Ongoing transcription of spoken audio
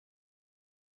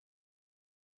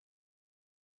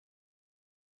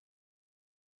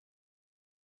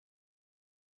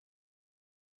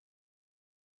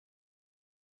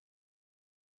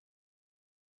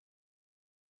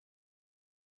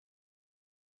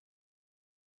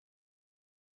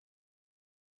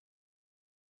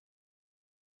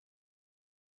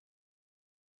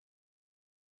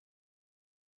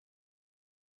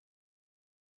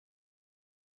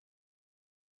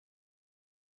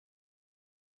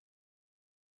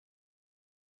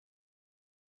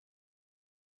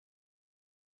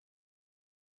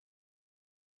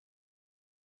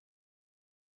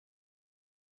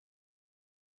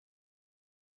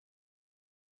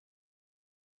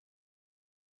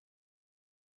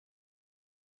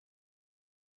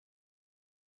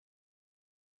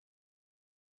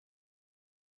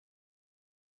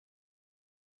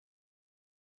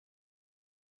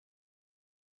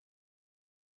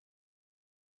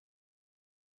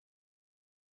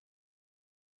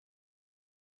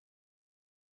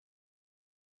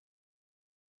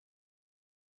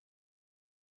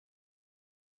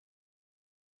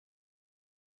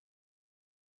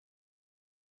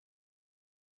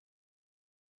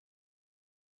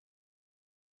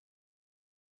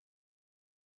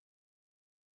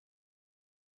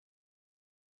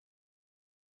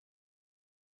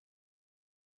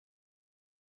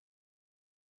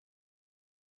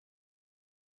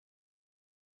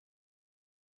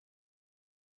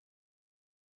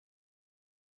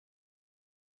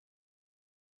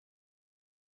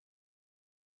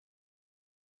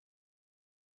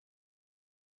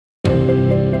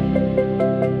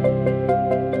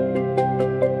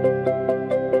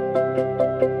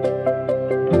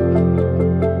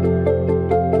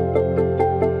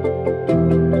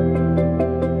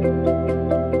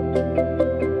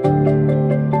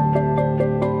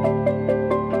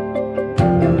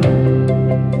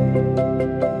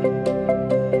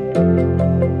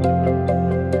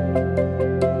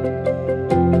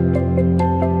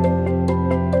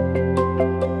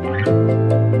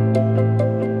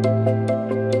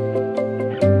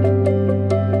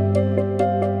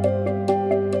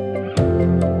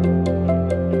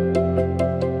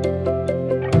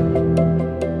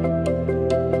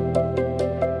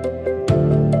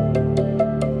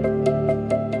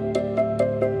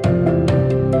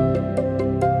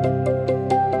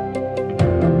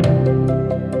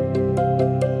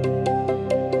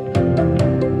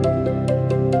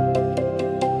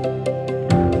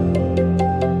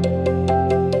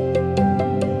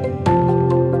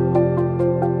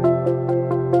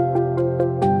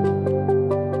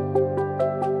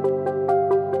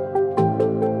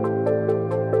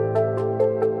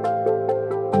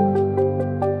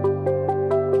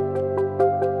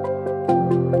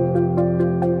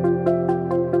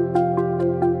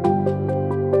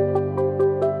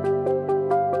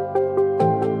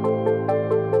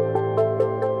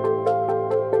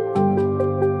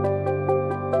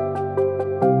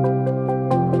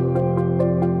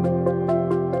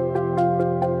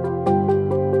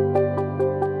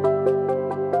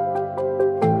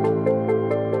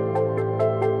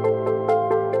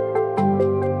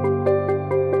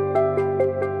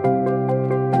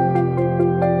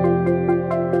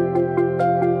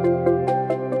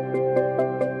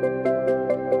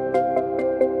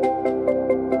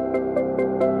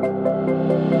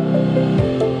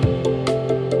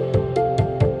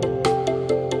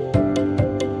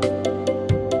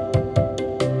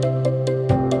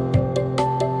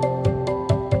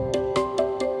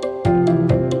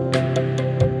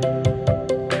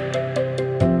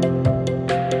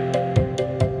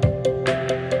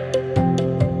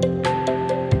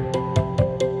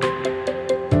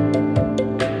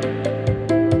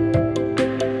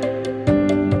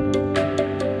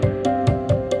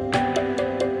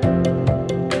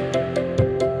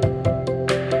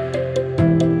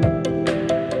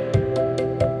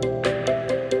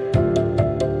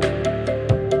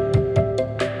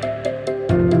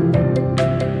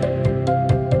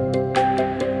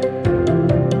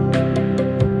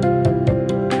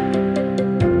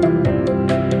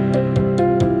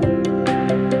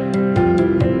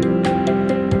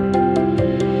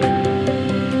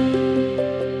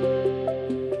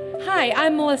Hi,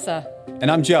 I'm Melissa. And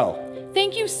I'm Joe.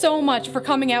 Thank you so much for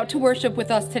coming out to worship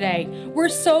with us today. We're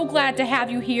so glad to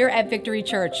have you here at Victory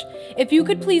Church. If you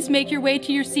could please make your way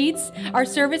to your seats, our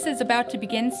service is about to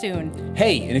begin soon.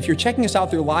 Hey, and if you're checking us out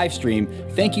through live stream,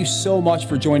 thank you so much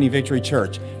for joining Victory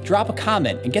Church. Drop a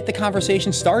comment and get the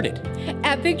conversation started.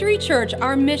 At Victory Church,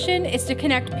 our mission is to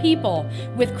connect people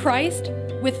with Christ,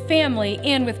 with family,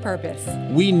 and with purpose.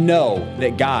 We know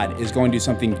that God is going to do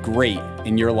something great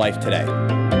in your life today.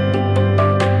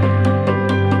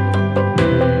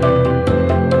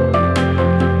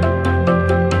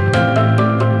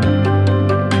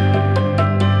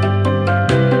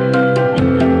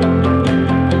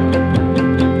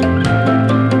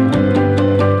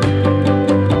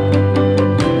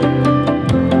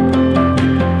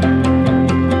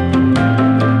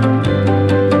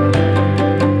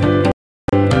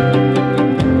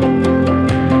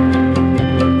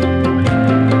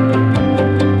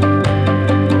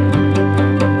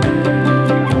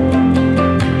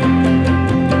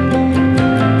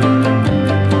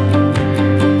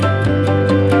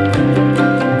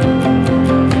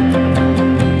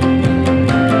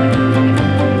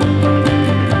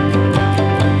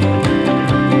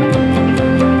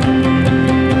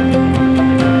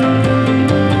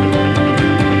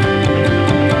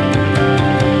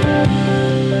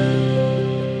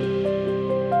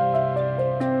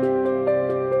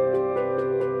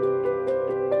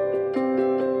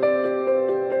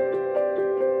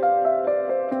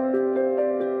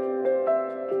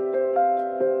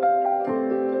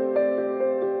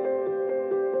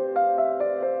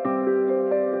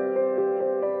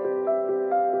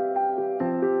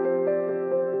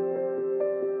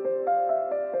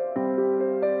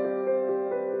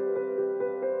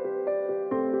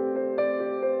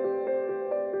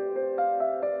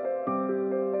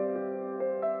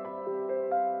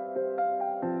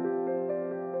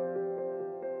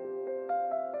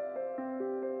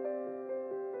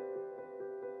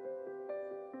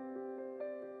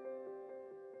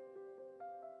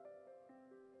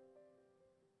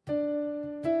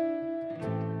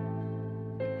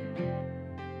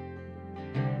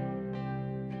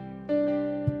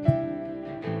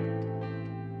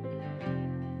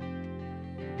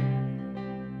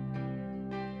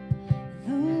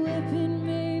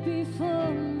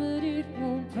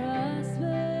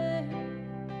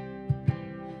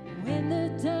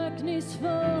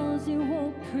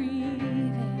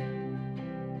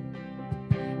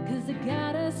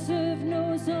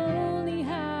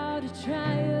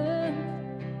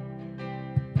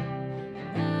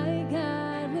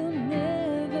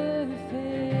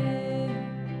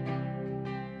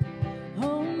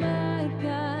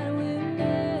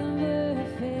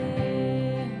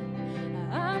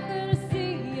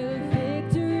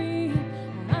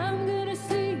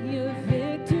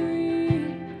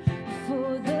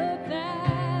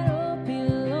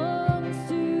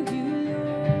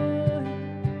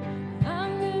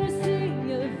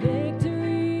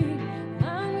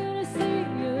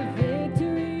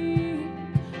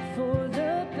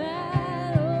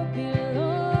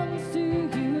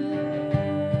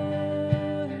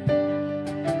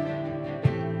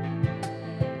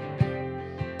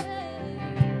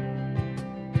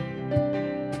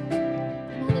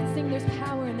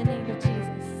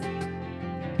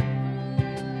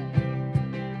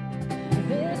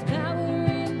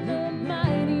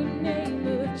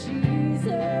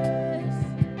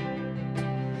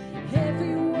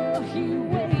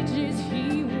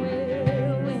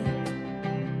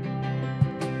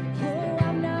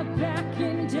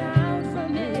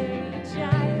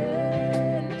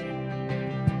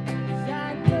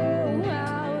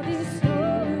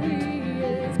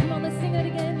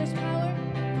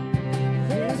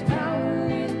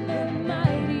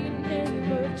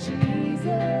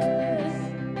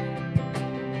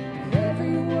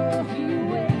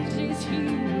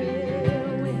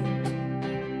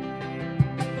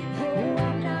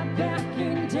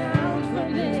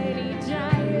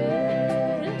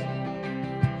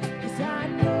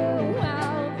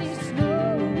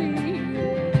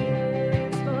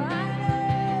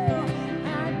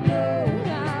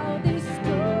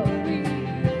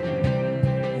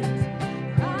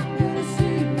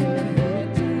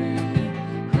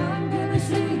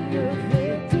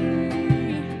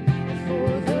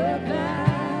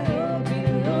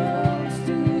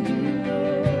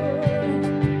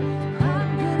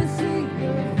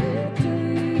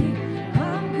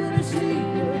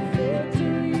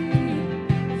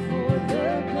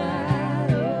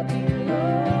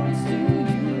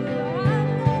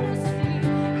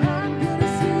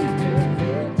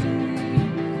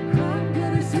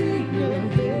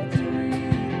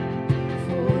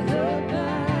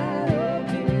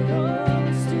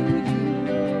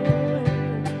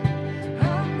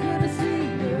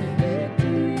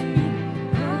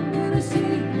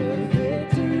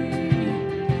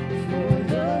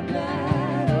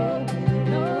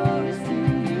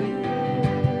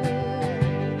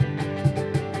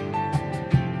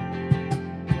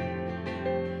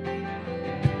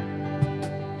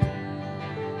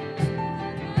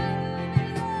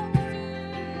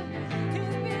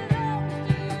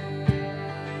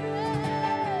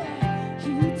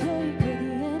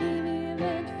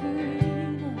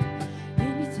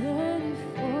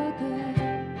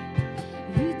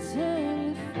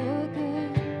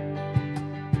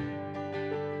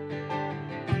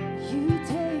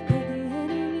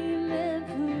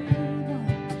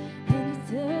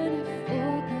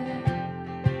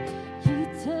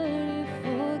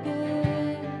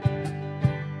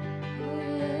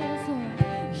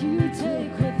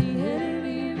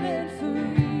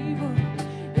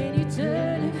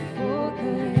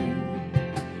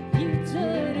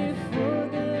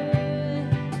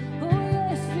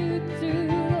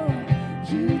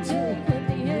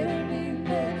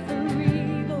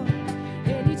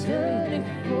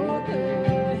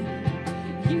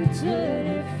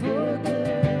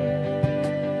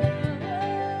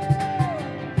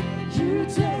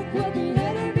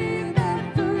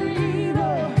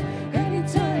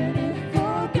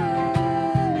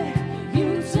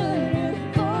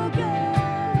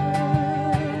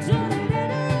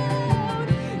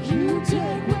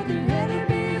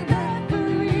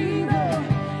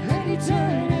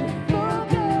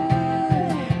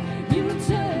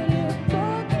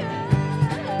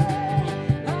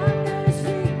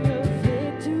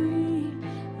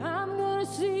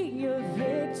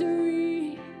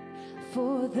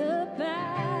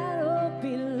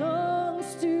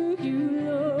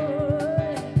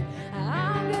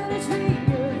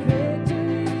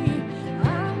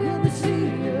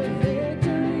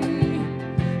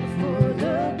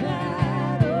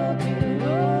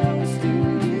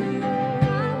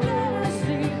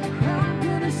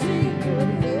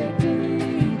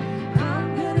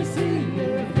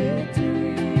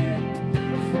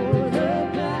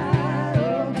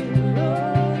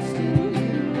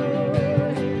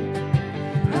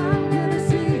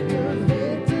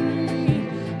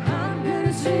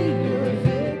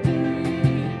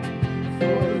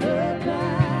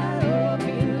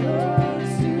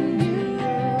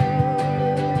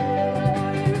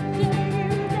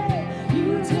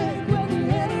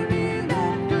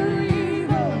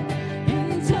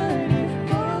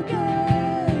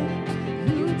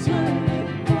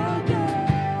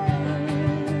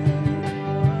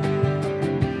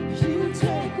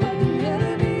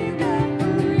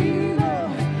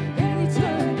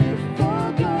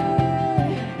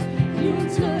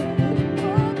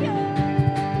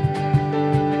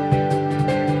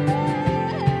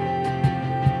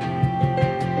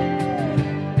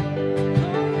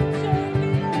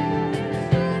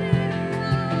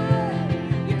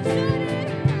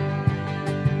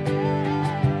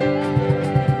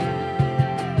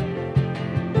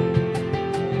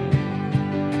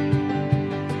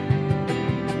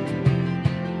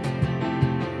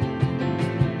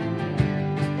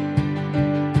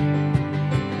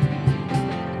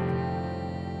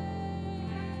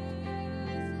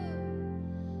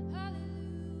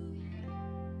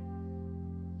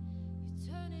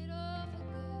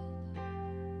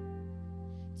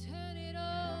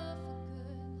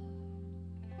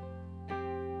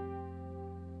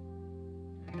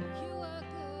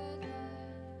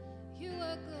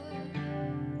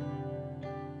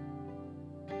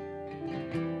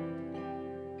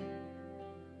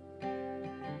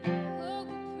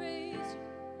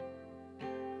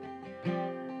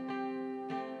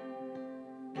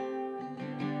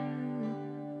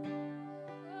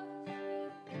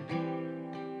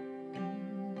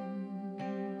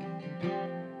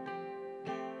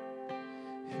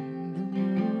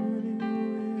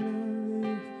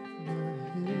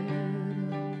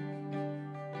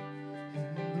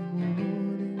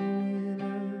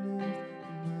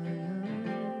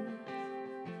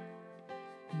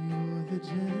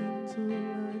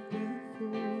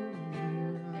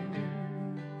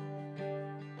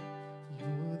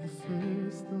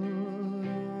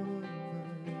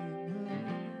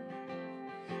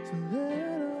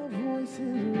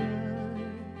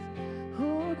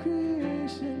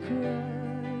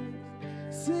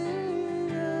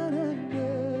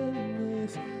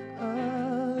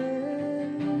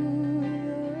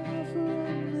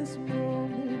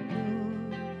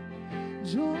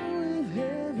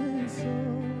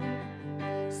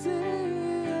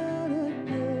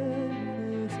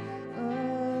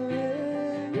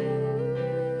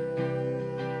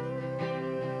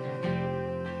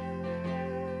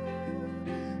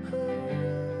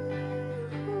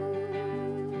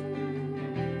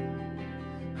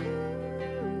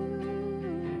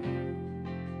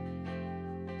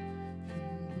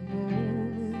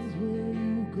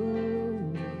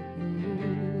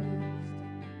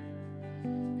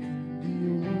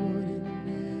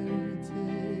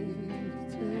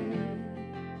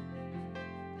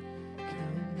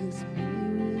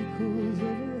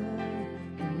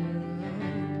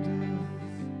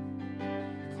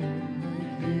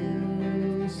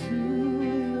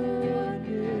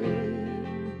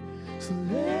 So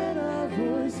let our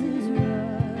voices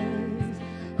rise,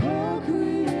 all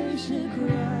creation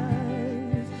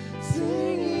cries,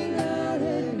 singing out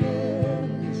and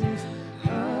endless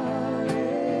hallelujah.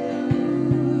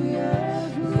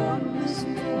 From this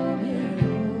moment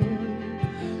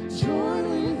on, join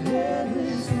with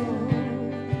heaven's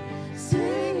throne,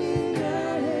 singing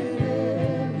out and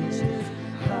endless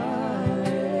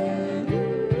hallelujah.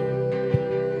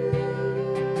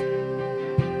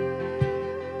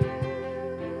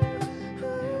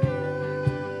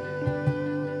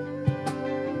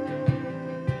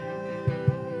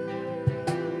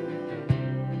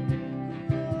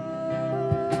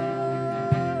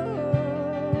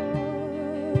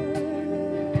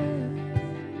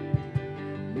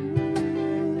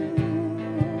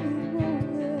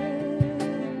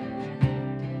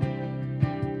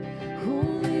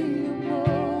 Only a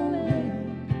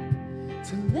moment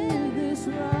to live this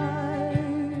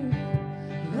life,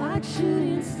 like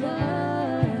shooting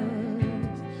stars,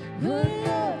 burning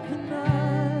up the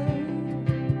night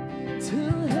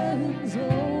till heaven's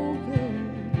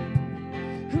open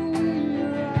and we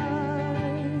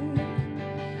arrive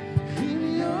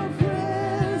in your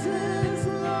presence,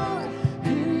 Lord,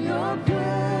 in your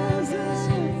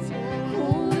presence.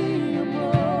 Only a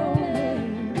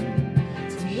moment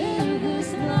to live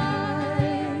this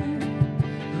life,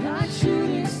 like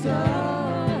shooting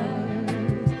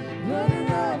stars, burning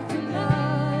up the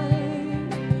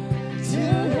night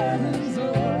till heaven's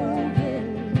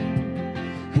open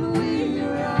and we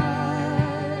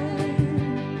arrive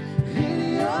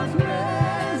in your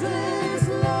presence,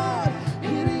 Lord,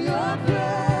 in your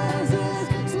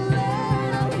presence. So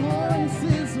let our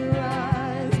voices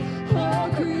rise, all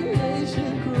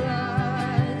creation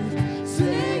cries,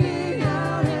 singing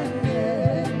out and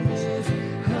endless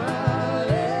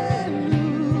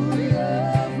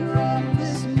hallelujah. From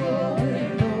this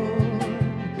moment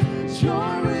on,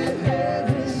 join with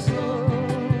heaven's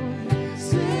throne,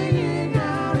 singing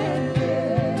out and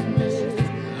endless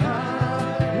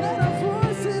hallelujah. Let our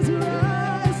voices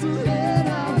rise, so let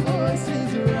our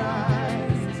voices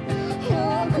rise,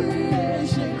 all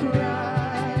creation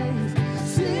cries,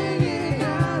 singing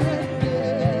out and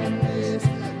endless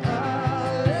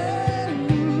hallelujah.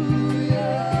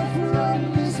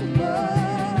 From this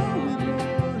moment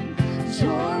on,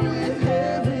 join with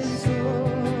heaven's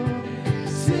throne,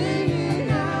 singing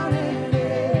out and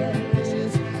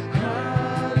endless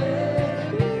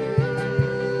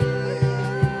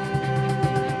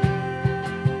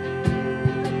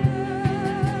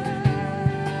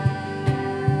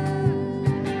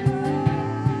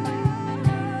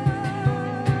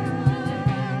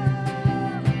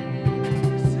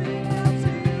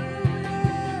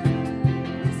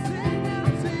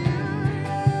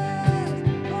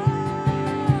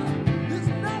There's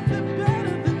nothing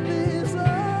better than this.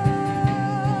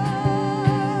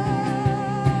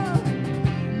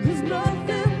 There's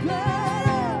nothing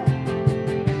better.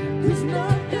 There's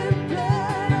nothing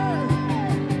better.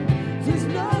 There's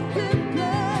nothing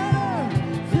better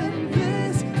than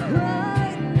this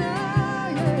right now.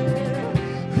 Yeah.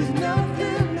 There's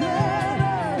nothing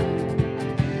better.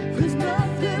 There's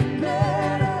nothing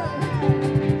better.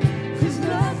 There's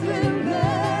nothing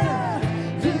better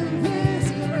than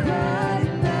this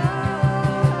right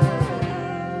now.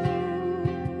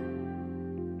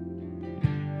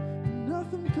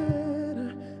 Nothing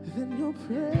better than your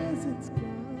presence,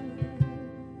 God.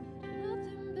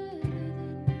 Nothing better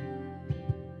than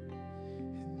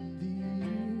in the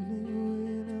evening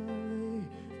when I lay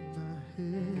my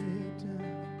head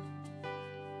down.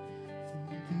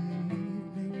 In the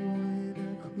evening when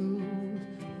I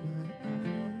close my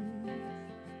eyes,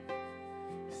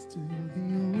 still the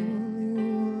only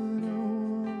one I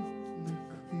wanna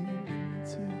cling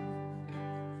to.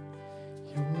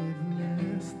 You're the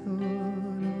last thought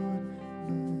on my mind.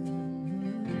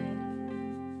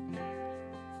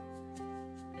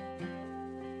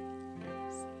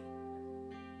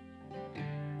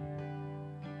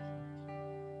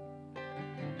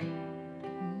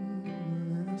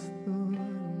 Last thought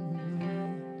on my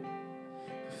mind.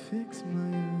 Fix my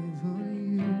eyes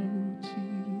on you,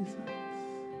 Jesus.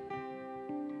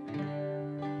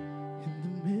 In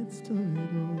the midst of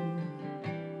it all,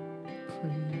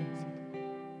 praise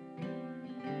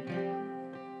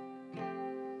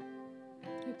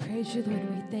We praise you, Lord,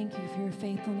 and we thank you for your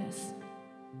faithfulness.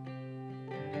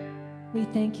 We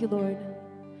thank you, Lord,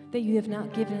 that you have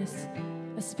not given us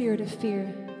a spirit of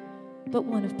fear, but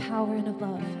one of power and of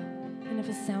love and of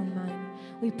a sound mind.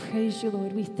 We praise you,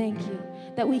 Lord. We thank you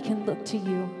that we can look to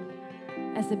you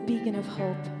as a beacon of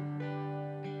hope.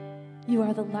 You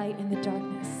are the light in the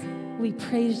darkness. We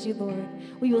praise you, Lord.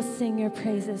 We will sing your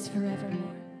praises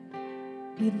forevermore.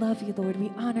 We love you, Lord.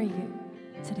 We honor you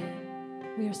today.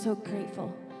 We are so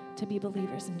grateful to be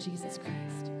believers in Jesus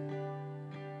Christ.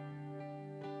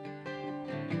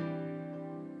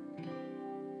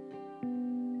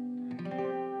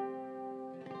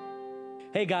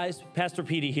 Hey guys, Pastor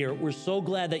Pt. here. We're so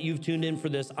glad that you've tuned in for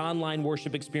this online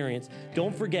worship experience.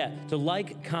 Don't forget to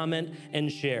like, comment,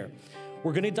 and share.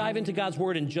 We're going to dive into God's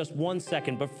Word in just 1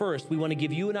 second, but first, we want to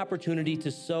give you an opportunity to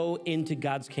sow into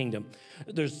God's kingdom.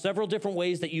 There's several different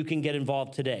ways that you can get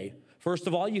involved today. First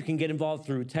of all, you can get involved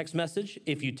through text message.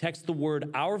 If you text the word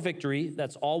Our Victory,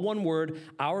 that's all one word,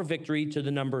 Our Victory, to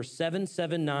the number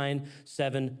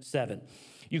 77977.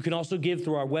 You can also give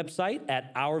through our website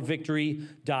at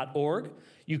ourvictory.org.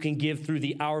 You can give through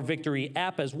the Our Victory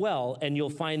app as well, and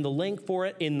you'll find the link for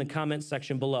it in the comments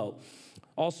section below.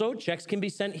 Also, checks can be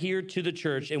sent here to the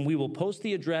church, and we will post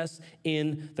the address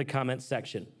in the comments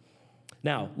section.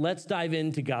 Now, let's dive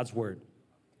into God's Word.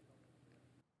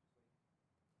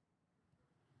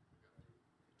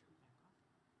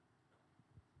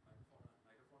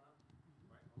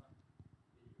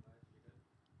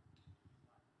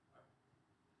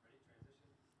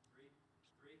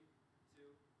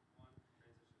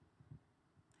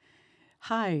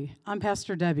 Hi, I'm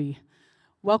Pastor Debbie.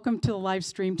 Welcome to the live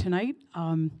stream tonight.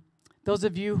 Those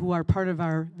of you who are part of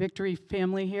our Victory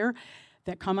family here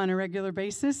that come on a regular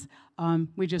basis,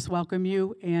 we just welcome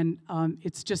you, and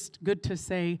it's just good to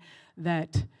say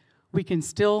that we can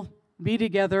still be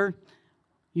together.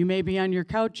 You may be on your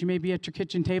couch, you may be at your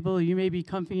kitchen table, you may be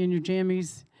comfy in your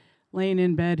jammies, laying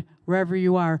in bed, wherever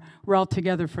you are. We're all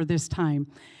together for this time.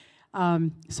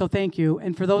 So thank you.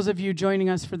 And for those of you joining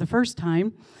us for the first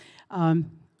time,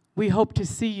 we hope to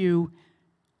see you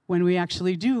when we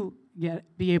actually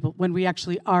when we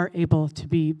actually are able to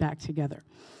be back together.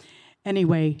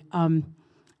 Anyway,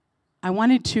 I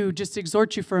wanted to just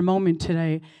exhort you for a moment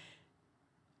today.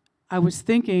 I was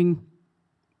thinking,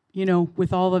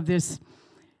 with all of this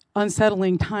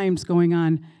unsettling times going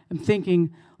on, I'm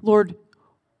thinking, Lord,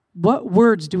 what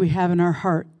words do we have in our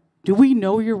heart? Do we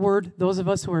know your word? Those of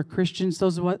us who are Christians,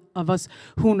 those of us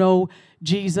who know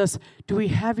Jesus, do we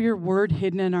have your word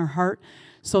hidden in our heart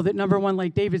so that, number one,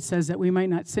 like David says, that we might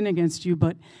not sin against you,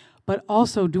 but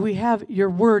also, do we have your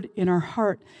word in our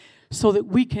heart so that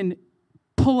we can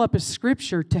pull up a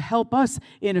scripture to help us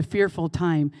in a fearful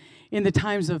time, in the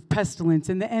times of pestilence,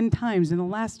 in the end times, in the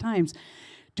last times?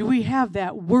 Do we have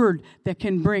that word that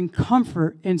can bring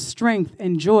comfort and strength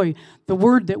and joy? The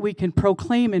word that we can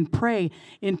proclaim and pray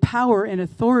in power and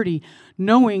authority,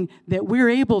 knowing that we're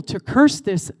able to curse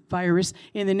this virus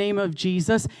in the name of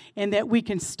Jesus and that we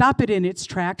can stop it in its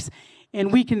tracks,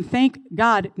 and we can thank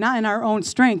God, not in our own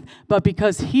strength, but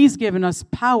because He's given us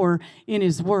power in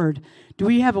His word. Do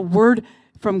we have a word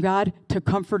from God to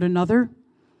comfort another?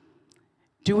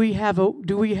 Do we have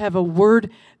a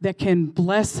word that can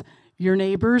bless your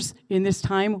neighbors in this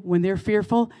time when they're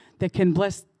fearful, that can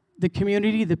bless the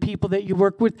community, the people that you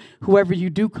work with, whoever you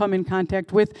do come in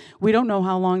contact with? We don't know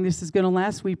how long this is going to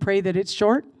last. We pray that it's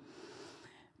short.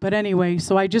 But anyway,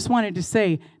 so I just wanted to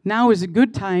say, now is a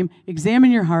good time. Examine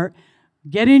your heart.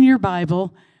 Get in your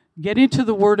Bible. Get into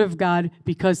the Word of God,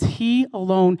 because He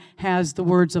alone has the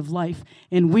words of life.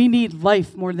 And we need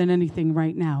life more than anything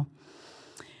right now.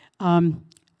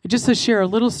 Just to share a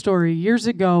little story, years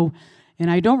ago, and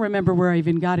I don't remember where I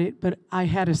even got it, but I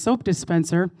had a soap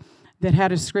dispenser that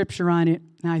had a scripture on it,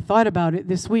 and I thought about it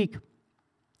this week.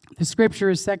 The scripture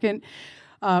is 2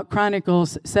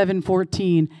 Chronicles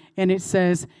 7:14, and it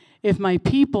says, "If my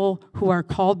people who are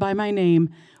called by my name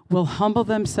will humble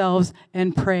themselves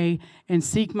and pray and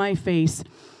seek my face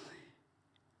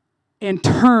and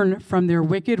turn from their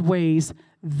wicked ways,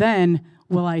 then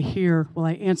will I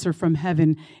answer from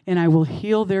heaven, and I will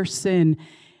heal their sin,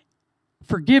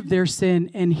 forgive their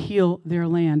sin, and heal their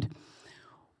land."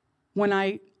 When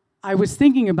I was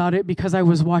thinking about it because I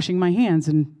was washing my hands,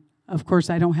 and of course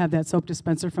I don't have that soap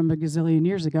dispenser from a gazillion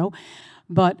years ago,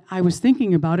 but I was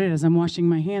thinking about it as I'm washing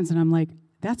my hands, and I'm like,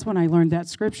 that's when I learned that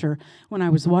scripture, when I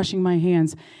was washing my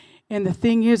hands. And the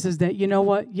thing is that, you know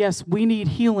what? Yes, we need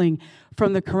healing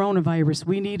from the coronavirus.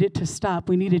 We need it to stop.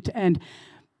 We need it to end.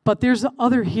 But there's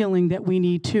other healing that we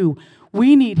need too.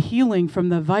 We need healing from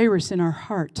the virus in our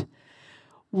heart.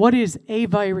 What is a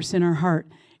virus in our heart?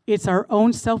 It's our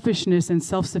own selfishness and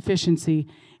self-sufficiency.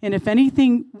 And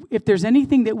if there's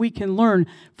anything that we can learn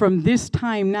from this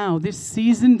time now, this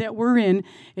season that we're in,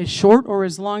 as short or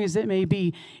as long as it may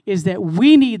be, is that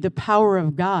we need the power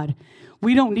of God.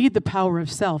 We don't need the power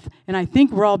of self. And I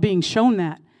think we're all being shown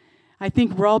that. I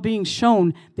think we're all being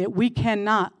shown that we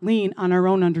cannot lean on our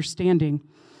own understanding.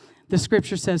 The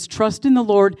scripture says, trust in the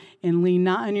Lord and lean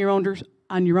not on your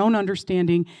own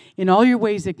understanding. In all your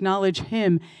ways acknowledge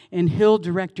him, and he'll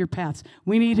direct your paths.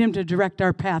 We need him to direct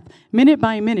our path, minute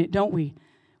by minute, don't we?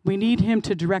 We need him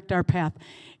to direct our path.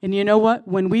 And you know what?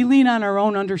 When we lean on our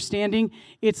own understanding,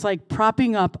 it's like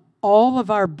propping up all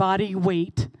of our body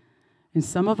weight, and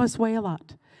some of us weigh a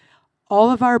lot,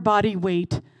 all of our body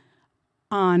weight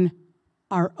on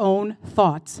our own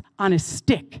thoughts, on a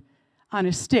stick. On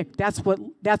a stick. That's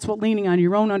what leaning on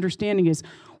your own understanding is.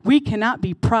 We cannot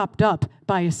be propped up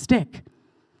by a stick.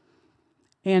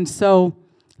 And so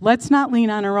let's not lean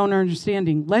on our own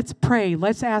understanding. Let's pray.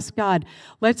 Let's ask God.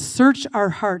 Let's search our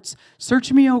hearts.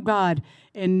 Search me, O God,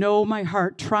 and know my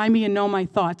heart. Try me and know my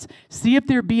thoughts. See if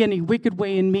there be any wicked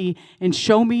way in me, and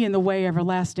show me in the way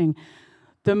everlasting.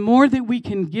 The more that we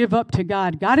can give up to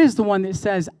God, God is the one that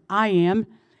says, I am.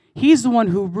 He's the one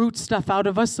who roots stuff out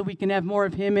of us so we can have more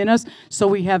of him in us, so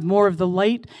we have more of the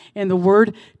light and the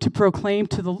word to proclaim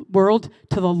to the world,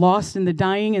 to the lost and the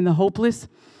dying and the hopeless.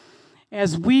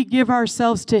 As we give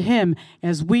ourselves to him,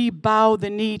 as we bow the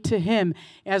knee to him,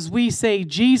 as we say,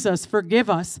 Jesus, forgive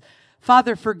us.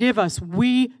 Father, forgive us.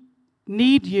 We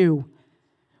need you.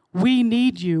 We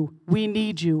need you. We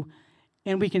need you.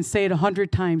 And we can say it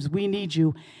 100 times. We need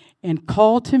you. And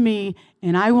call to me,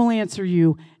 and I will answer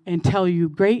you and tell you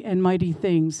great and mighty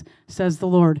things, says the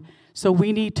Lord. So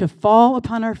we need to fall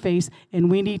upon our face, and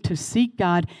we need to seek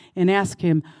God and ask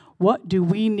him, what do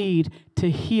we need to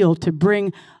heal, to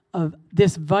bring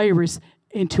this virus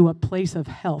into a place of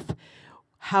health?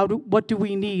 What do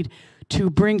we need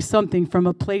to bring something from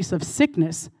a place of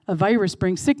sickness? A virus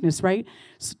brings sickness, right?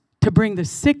 To bring the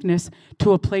sickness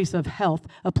to a place of health,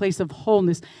 a place of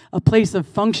wholeness, a place of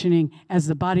functioning as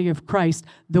the body of Christ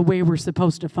the way we're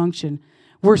supposed to function.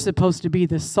 We're supposed to be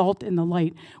the salt and the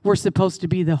light. We're supposed to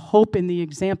be the hope and the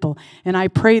example. And I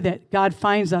pray that God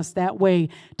finds us that way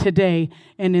today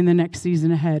and in the next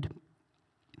season ahead.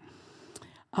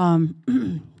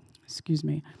 Excuse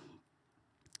me.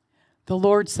 The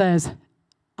Lord says,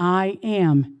 I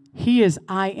am. He is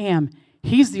I am.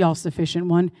 He's the all-sufficient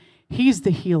one. He's the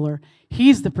healer.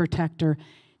 He's the protector.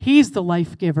 He's the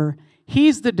life giver.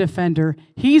 He's the defender.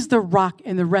 He's the rock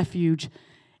and the refuge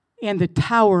and the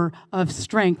tower of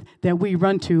strength that we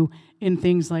run to in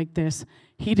things like this.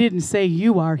 He didn't say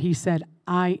you are. He said,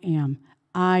 I am.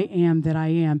 I am that I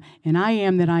am. And I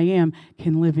am that I am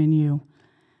can live in you.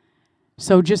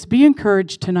 So just be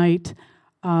encouraged tonight.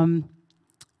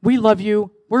 We love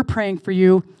you. We're praying for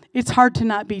you. It's hard to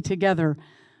not be together.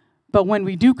 But when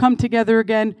we do come together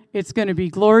again, it's going to be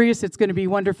glorious. It's going to be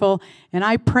wonderful. And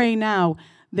I pray now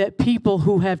that people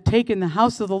who have taken the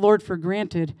house of the Lord for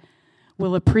granted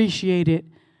will appreciate it,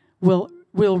 will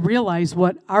realize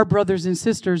what our brothers and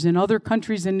sisters in other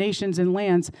countries and nations and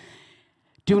lands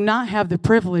do not have the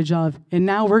privilege of. And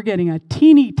now we're getting a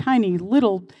teeny tiny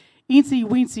little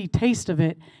eensy-weensy taste of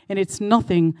it, and it's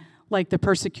nothing like the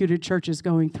persecuted church is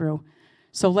going through.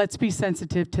 So let's be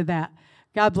sensitive to that.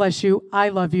 God bless you. I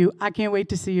love you. I can't wait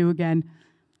to see you again.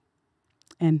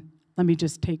 And let me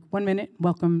just take 1 minute.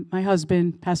 Welcome my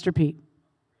husband, Pastor Pete.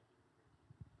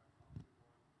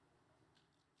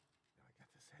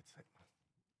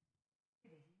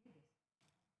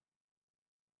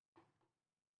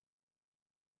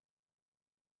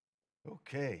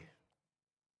 Okay.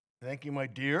 Thank you, my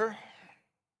dear.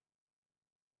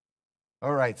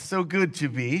 All right, so good to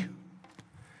be.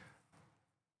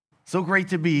 So great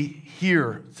to be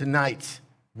here tonight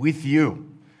with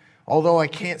you. Although I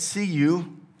can't see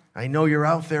you, I know you're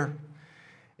out there.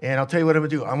 And I'll tell you what I'm going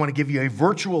to do. I want to give you a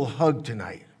virtual hug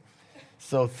tonight.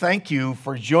 So thank you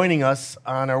for joining us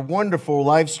on our wonderful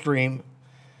live stream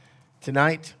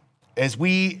tonight as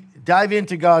we dive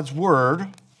into God's Word.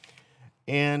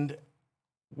 And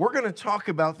we're going to talk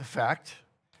about the fact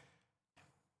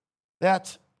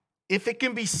that if it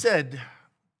can be said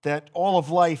that all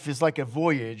of life is like a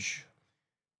voyage,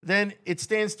 then it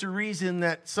stands to reason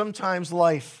that sometimes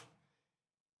life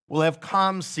will have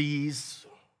calm seas,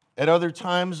 at other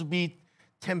times be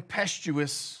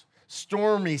tempestuous,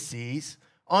 stormy seas,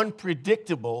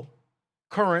 unpredictable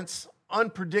currents,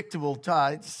 unpredictable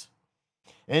tides,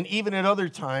 and even at other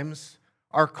times,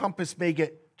 our compass may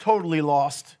get totally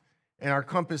lost, and our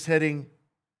compass heading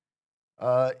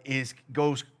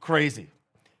goes crazy.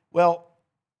 Well,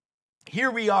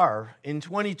 here we are in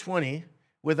 2020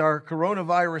 with our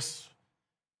coronavirus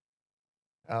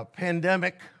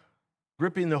pandemic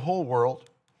gripping the whole world.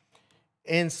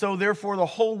 And so therefore the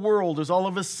whole world is all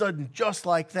of a sudden, just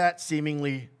like that,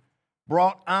 seemingly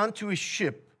brought onto a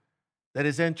ship that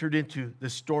has entered into the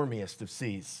stormiest of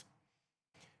seas.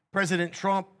 President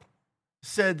Trump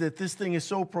said that this thing is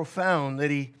so profound that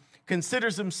he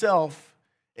considers himself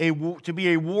to be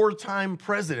a wartime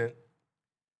president,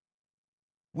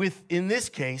 with, in this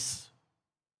case,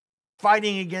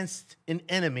 fighting against an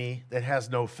enemy that has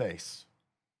no face.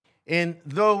 And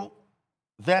though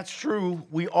that's true,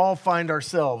 we all find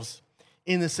ourselves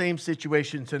in the same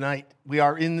situation tonight. We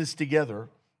are in this together.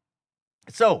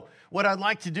 So, what I'd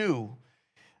like to do,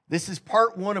 this is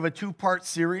part one of a two-part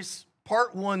series.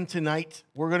 Part one tonight,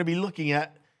 we're going to be looking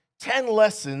at 10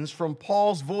 lessons from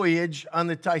Paul's voyage on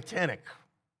the Titanic.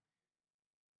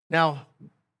 Now,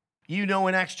 you know,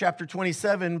 in Acts chapter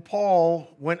 27, Paul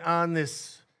went on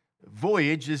this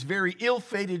voyage, this very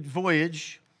ill-fated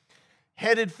voyage,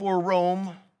 headed for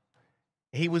Rome.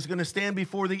 He was going to stand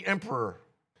before the emperor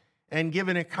and give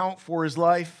an account for his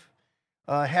life,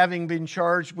 having been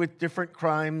charged with different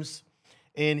crimes.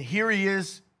 And here he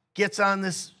is, gets on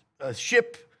this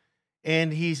ship,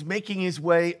 and he's making his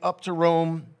way up to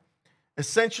Rome,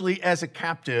 essentially as a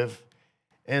captive,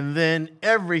 and then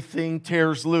everything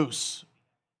tears loose.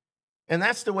 And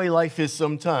that's the way life is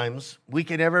sometimes. We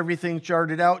can have everything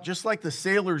charted out, just like the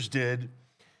sailors did,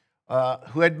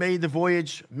 who had made the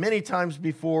voyage many times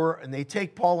before, and they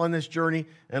take Paul on this journey,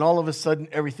 and all of a sudden,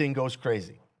 everything goes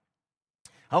crazy.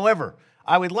 However,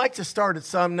 I would like to start at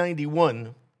Psalm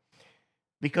 91,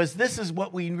 because this is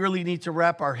what we really need to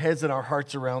wrap our heads and our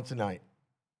hearts around tonight.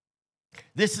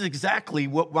 This is exactly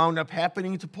what wound up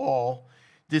happening to Paul,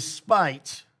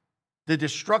 despite the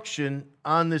destruction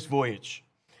on this voyage.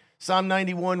 Psalm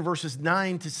 91, verses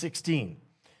 9 to 16.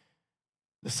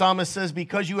 The psalmist says,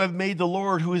 "Because you have made the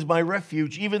Lord, who is my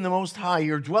refuge, even the Most High,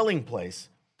 your dwelling place,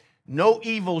 no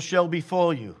evil shall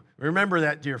befall you." Remember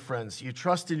that, dear friends. You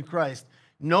trust in Christ.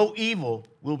 No evil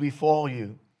will befall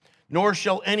you, nor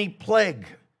shall any plague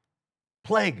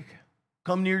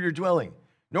come near your dwelling,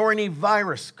 nor any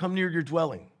virus come near your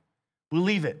dwelling.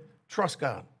 Believe it. Trust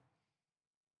God.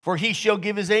 For he shall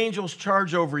give his angels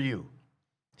charge over you.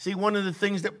 See, one of the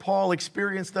things that Paul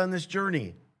experienced on this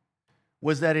journey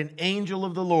was that an angel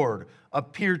of the Lord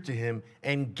appeared to him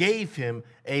and gave him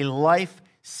a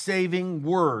life-saving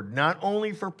word, not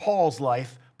only for Paul's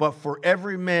life, but for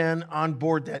every man on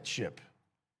board that ship.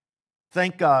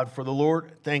 Thank God for the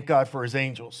Lord. Thank God for his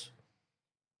angels.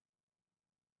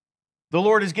 The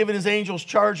Lord has given his angels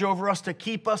charge over us to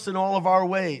keep us in all of our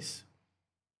ways.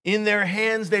 In their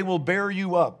hands they will bear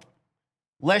you up,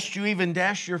 lest you even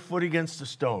dash your foot against a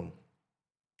stone.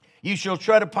 You shall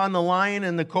tread upon the lion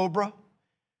and the cobra,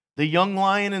 the young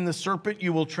lion and the serpent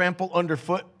you will trample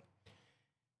underfoot.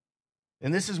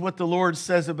 And this is what the Lord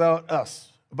says about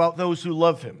us, about those who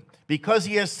love him. Because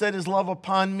he has set his love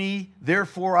upon me,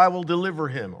 therefore I will deliver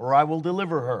him, or I will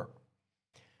deliver her.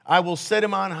 I will set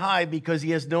him on high because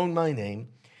he has known my name.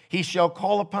 He shall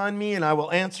call upon me and I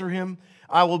will answer him.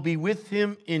 I will be with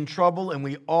him in trouble, and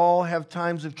we all have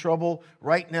times of trouble.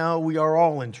 Right now, we are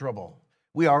all in trouble.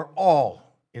 We are all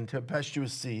in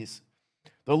tempestuous seas.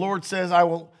 The Lord says, I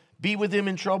will be with him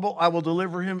in trouble. I will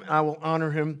deliver him. I will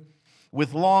honor him.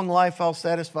 With long life, I'll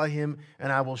satisfy him,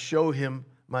 and I will show him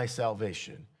my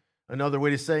salvation. Another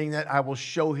way of saying that, I will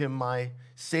show him my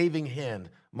saving hand,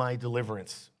 my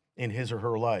deliverance in his or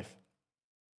her life.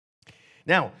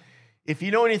 Now, if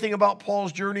you know anything about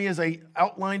Paul's journey, as I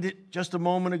outlined it just a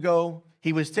moment ago,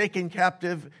 he was taken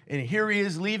captive, and here he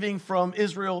is leaving from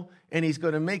Israel, and he's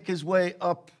going to make his way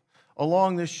up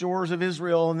along the shores of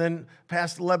Israel and then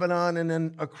past Lebanon and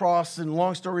then across. And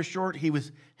long story short, he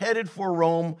was headed for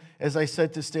Rome, as I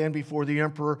said, to stand before the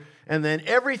emperor, and then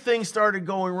everything started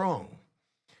going wrong.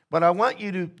 But I want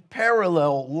you to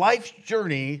parallel life's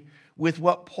journey with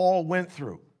what Paul went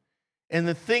through, and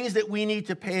the things that we need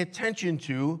to pay attention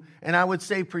to, and I would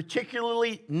say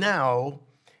particularly now,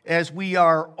 as we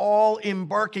are all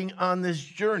embarking on this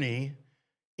journey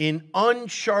in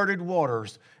uncharted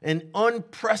waters, an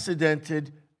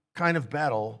unprecedented kind of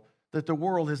battle that the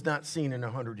world has not seen in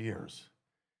 100 years.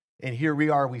 And here we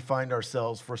are, we find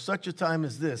ourselves for such a time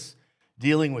as this,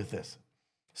 dealing with this.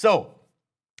 So,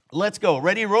 let's go.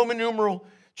 Ready? Roman numeral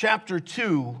 2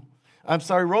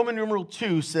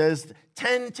 says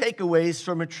 10 takeaways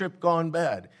from a trip gone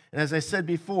bad. And as I said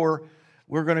before,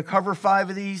 we're going to cover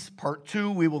 5 of these. Part 2,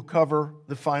 we will cover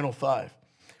the final 5.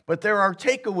 But there are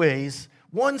takeaways,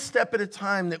 one step at a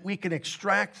time, that we can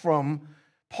extract from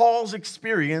Paul's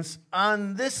experience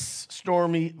on this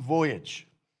stormy voyage.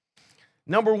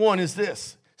 Number 1 is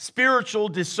this: spiritual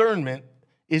discernment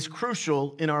is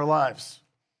crucial in our lives.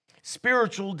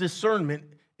 Spiritual discernment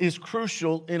is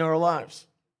crucial in our lives.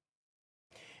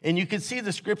 And you can see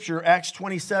the scripture, Acts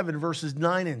 27, verses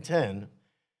 9 and 10.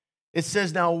 It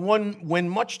says, "Now when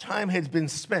much time had been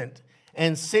spent,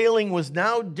 and sailing was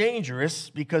now dangerous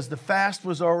because the fast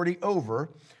was already over,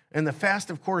 And the fast,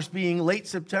 of course, being late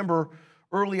September,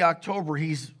 early October,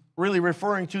 he's really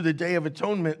referring to the Day of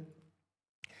Atonement.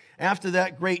 After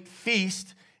that great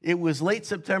feast, it was late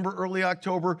September, early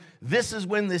October. This is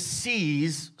when the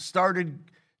seas started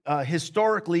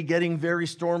historically getting very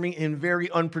stormy and very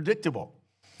unpredictable.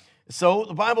 So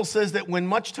the Bible says that when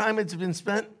much time had been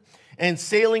spent and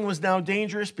sailing was now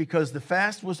dangerous because the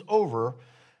fast was over,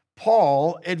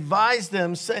 Paul advised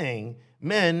them saying,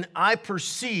 "Men, I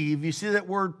perceive," you see that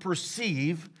word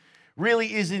perceive,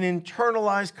 really is an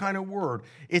internalized kind of word.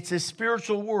 It's a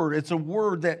spiritual word. It's a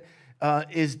word that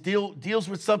deals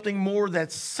with something more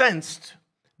that's sensed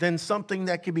than something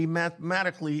that can be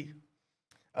mathematically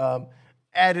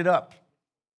added up.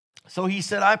 So he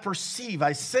said, "I perceive,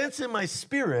 I sense in my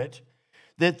spirit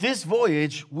that this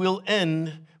voyage will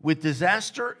end with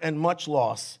disaster and much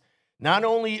loss, not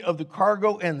only of the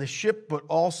cargo and the ship, but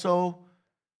also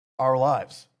our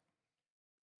lives."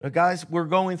 Now, guys, we're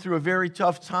going through a very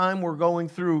tough time. We're going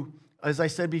through, as I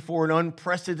said before, an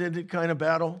unprecedented kind of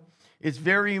battle. It's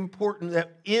very important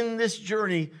that in this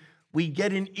journey, we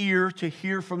get an ear to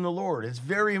hear from the Lord. It's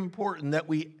very important that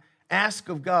we ask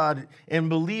of God and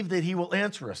believe that He will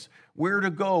answer us. Where to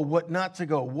go, what not to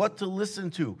go, what to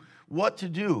listen to, what to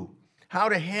do, how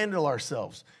to handle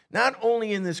ourselves. Not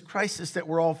only in this crisis that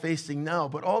we're all facing now,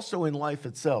 but also in life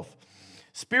itself.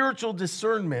 Spiritual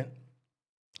discernment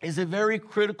is a very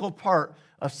critical part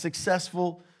of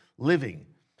successful living.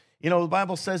 You know, the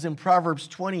Bible says in Proverbs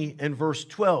 20 and verse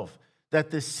 12 that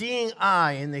the seeing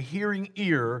eye and the hearing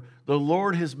ear, the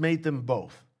Lord has made them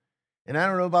both. And I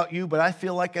don't know about you, but I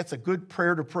feel like that's a good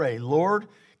prayer to pray. Lord,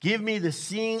 give me the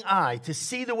seeing eye to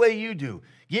see the way you do.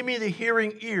 Give me the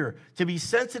hearing ear to be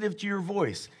sensitive to your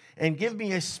voice. And give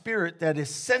me a spirit that is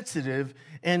sensitive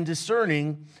and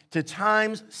discerning to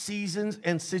times, seasons,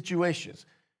 and situations.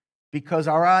 Because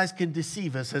our eyes can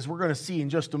deceive us, as we're going to see in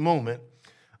just a moment.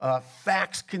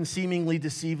 Facts can seemingly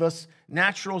deceive us.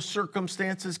 Natural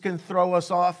circumstances can throw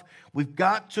us off. We've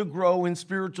got to grow in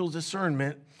spiritual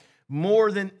discernment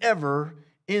more than ever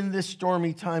in this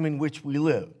stormy time in which we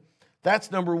live.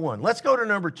 That's number one. Let's go to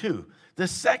number two. The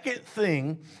second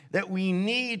thing that we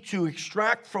need to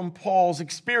extract from Paul's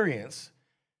experience,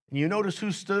 and you notice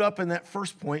who stood up in that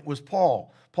first point was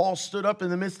Paul. Paul stood up in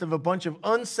the midst of a bunch of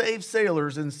unsaved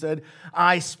sailors and said,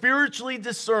 "I spiritually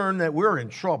discern that we're in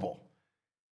trouble."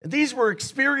 And these were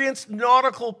experienced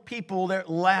nautical people that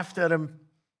laughed at him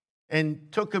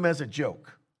and took him as a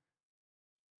joke.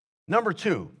 Number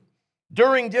two,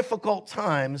 during difficult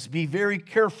times, be very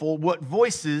careful what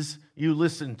voices you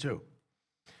listen to.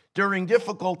 During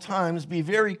difficult times, be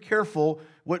very careful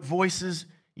what voices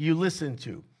you listen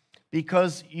to.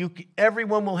 Because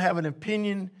everyone will have an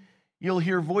opinion. You'll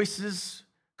hear voices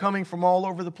coming from all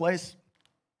over the place.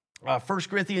 1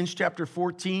 Corinthians chapter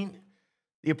 14,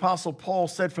 the Apostle Paul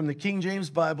said from the King James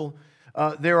Bible,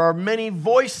 there are many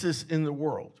voices in the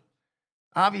world.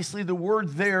 Obviously, the word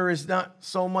there is not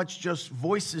so much just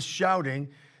voices shouting.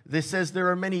 This says there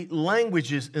are many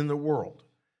languages in the world.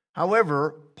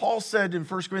 However, Paul said in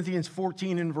 1 Corinthians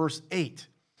 14 and verse 8,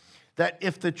 that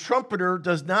if the trumpeter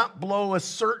does not blow a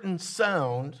certain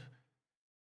sound,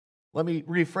 let me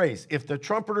rephrase, if the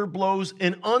trumpeter blows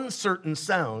an uncertain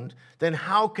sound, then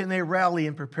how can they rally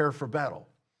and prepare for battle?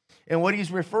 And what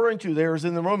he's referring to there is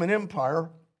in the Roman Empire,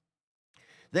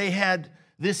 they had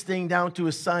this thing down to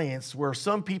a science where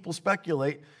some people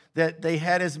speculate that they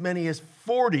had as many as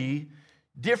 40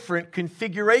 different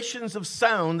configurations of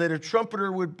sound that a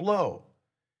trumpeter would blow.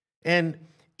 And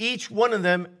each one of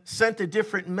them sent a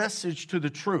different message to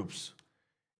the troops.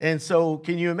 And so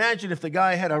can you imagine if the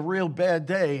guy had a real bad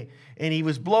day and he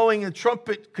was blowing a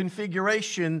trumpet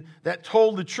configuration that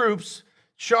told the troops,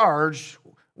 charge,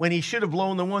 when he should have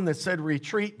blown the one that said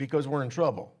retreat because we're in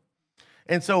trouble.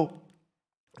 And so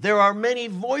there are many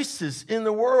voices in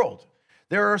the world.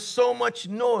 There are so much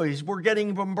noise. We're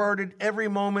getting bombarded every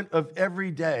moment of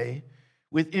every day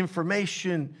with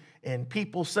information and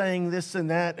people saying this and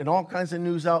that and all kinds of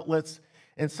news outlets.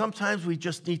 And sometimes we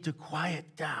just need to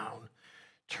quiet down,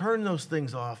 turn those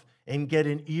things off, and get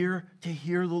an ear to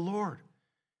hear the Lord.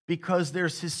 Because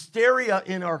there's hysteria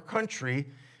in our country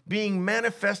being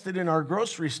manifested in our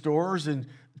grocery stores and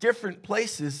different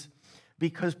places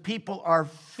because people are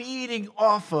feeding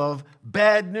off of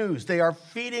bad news. They are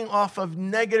feeding off of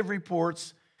negative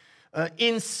reports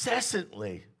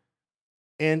incessantly.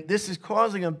 And this is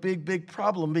causing a big, big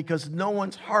problem because no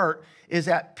one's heart is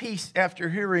at peace after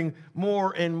hearing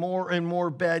more and more and more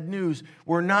bad news.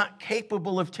 We're not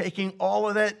capable of taking all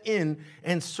of that in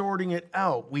and sorting it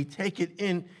out. We take it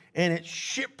in and it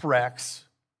shipwrecks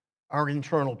our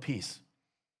internal peace.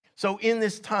 So in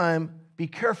this time, be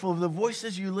careful of the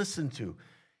voices you listen to.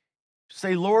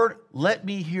 Say, Lord, let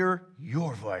me hear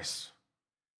your voice.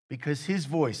 Because his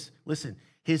voice, listen,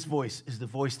 his voice is the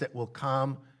voice that will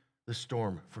calm the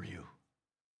storm for you.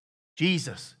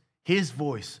 Jesus, his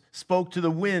voice, spoke to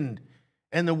the wind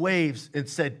and the waves and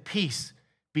said, peace,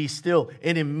 be still.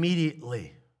 And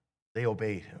immediately they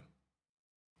obeyed him.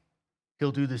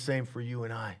 He'll do the same for you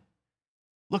and I.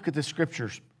 Look at the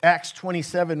scriptures. Acts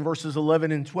 27, verses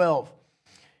 11 and 12.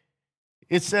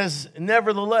 It says,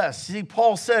 nevertheless, see,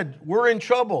 Paul said, we're in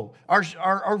trouble.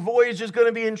 Our voyage is going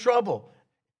to be in trouble.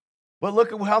 But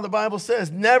look at how the Bible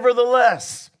says,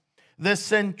 nevertheless, the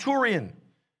centurion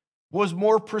was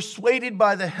more persuaded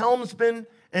by the helmsman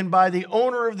and by the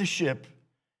owner of the ship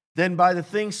than by the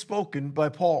things spoken by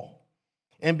Paul.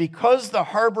 And because the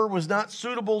harbor was not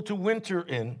suitable to winter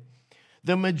in,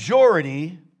 the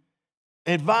majority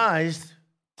advised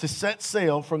to set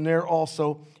sail from there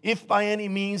also, if by any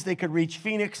means they could reach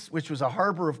Phoenix, which was a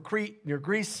harbor of Crete near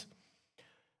Greece,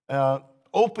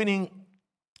 opening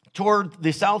toward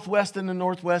the southwest and the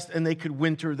northwest, and they could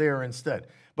winter there instead.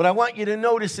 But I want you to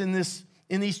notice in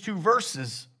these two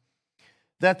verses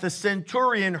that the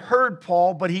centurion heard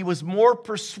Paul, but he was more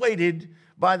persuaded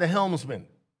by the helmsman.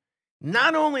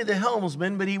 Not only the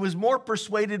helmsman, but he was more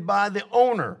persuaded by the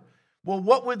owner. Well,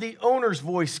 what would the owner's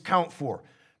voice count for?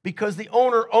 Because the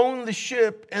owner owned the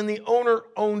ship and the owner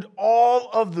owned all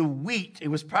of the wheat. It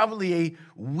was probably a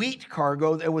wheat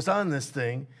cargo that was on this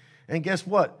thing. And guess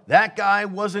what? That guy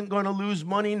wasn't going to lose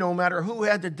money no matter who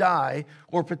had to die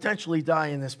or potentially die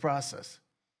in this process.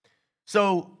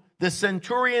 So the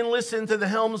centurion listened to the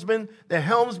helmsman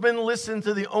listened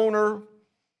to the owner.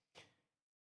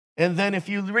 And then if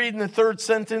you read in the third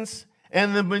sentence,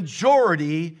 and the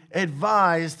majority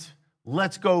advised,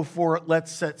 let's go for it,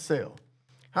 let's set sail.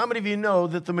 How many of you know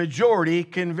that the majority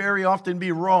can very often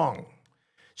be wrong?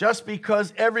 Just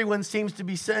because everyone seems to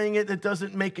be saying it, that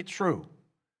doesn't make it true.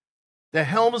 The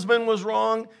helmsman was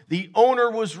wrong, the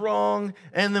owner was wrong,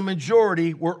 and the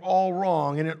majority were all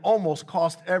wrong, and it almost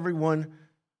cost everyone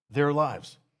their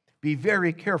lives. Be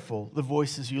very careful the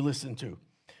voices you listen to.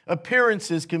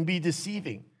 Appearances can be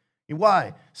deceiving.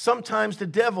 Why? Sometimes the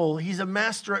devil, he's a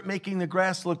master at making the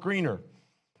grass look greener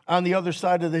on the other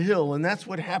side of the hill, and that's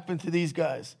what happened to these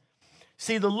guys.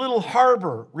 See, the little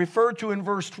harbor referred to in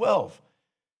verse 12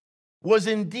 was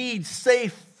indeed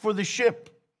safe for the ship,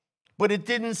 but it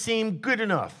didn't seem good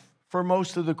enough for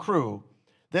most of the crew.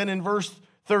 Then in verse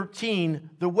 13,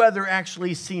 the weather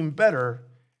actually seemed better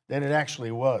than it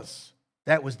actually was.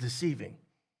 That was deceiving.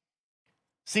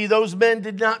 See, those men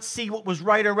did not see what was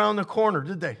right around the corner,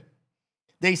 did they?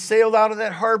 They sailed out of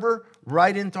that harbor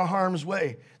right into harm's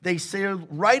way. They sailed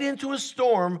right into a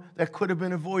storm that could have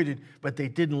been avoided, but they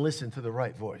didn't listen to the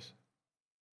right voice.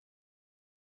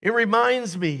 It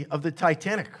reminds me of the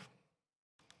Titanic.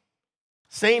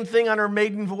 Same thing on our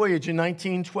maiden voyage in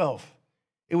 1912.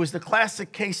 It was the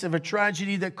classic case of a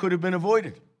tragedy that could have been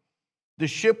avoided. The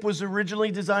ship was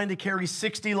originally designed to carry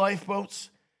 60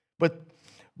 lifeboats,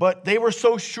 but they were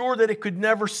so sure that it could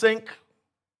never sink.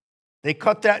 They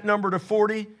cut that number to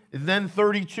 40, then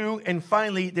 32, and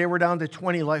finally they were down to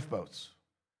 20 lifeboats,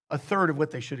 a third of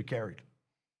what they should have carried.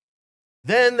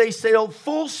 Then they sailed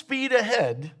full speed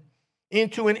ahead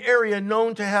into an area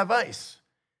known to have ice.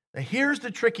 Now here's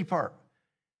the tricky part.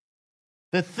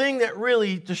 The thing that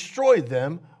really destroyed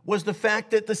them was the fact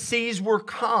that the seas were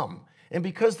calm. And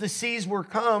because the seas were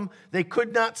calm, they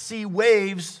could not see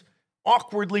waves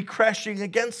awkwardly crashing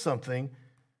against something.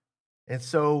 And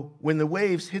so when the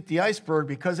waves hit the iceberg,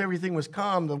 because everything was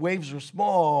calm, the waves were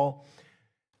small,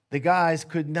 the guys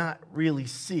could not really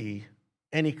see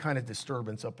any kind of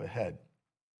disturbance up ahead.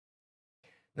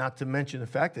 Not to mention the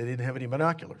fact they didn't have any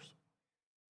binoculars.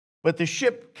 But the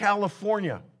ship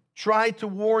California tried to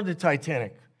warn the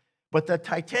Titanic, but the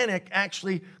Titanic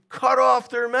actually cut off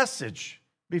their message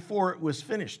before it was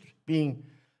finished being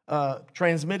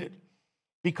transmitted,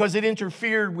 because it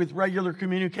interfered with regular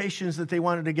communications that they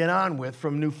wanted to get on with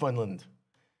from Newfoundland.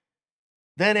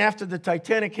 Then after the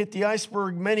Titanic hit the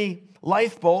iceberg, many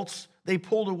lifeboats, they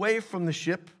pulled away from the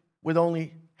ship with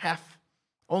only half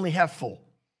full.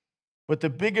 But the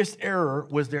biggest error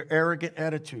was their arrogant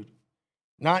attitude.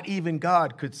 Not even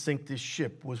God could sink this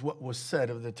ship, was what was said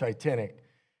of the Titanic.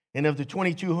 And of the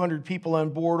 2,200 people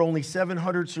on board, only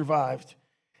 700 survived,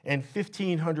 and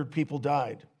 1,500 people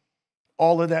died.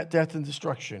 All of that death and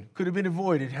destruction could have been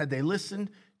avoided had they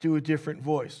listened to a different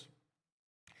voice.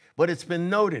 But it's been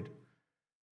noted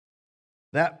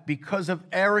that because of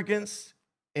arrogance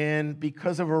and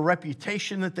because of a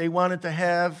reputation that they wanted to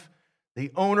have,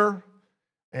 the owner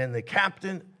and the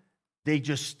captain, They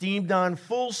just steamed on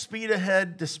full speed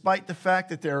ahead, despite the fact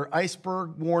that there are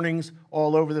iceberg warnings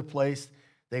all over the place.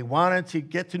 They wanted to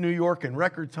get to New York in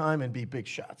record time and be big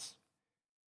shots.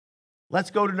 Let's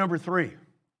go to number 3.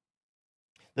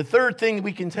 The third thing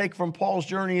we can take from Paul's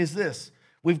journey is this.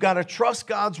 We've got to trust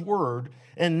God's word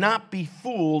and not be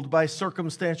fooled by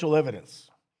circumstantial evidence.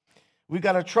 We've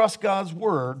got to trust God's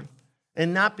word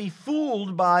and not be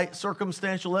fooled by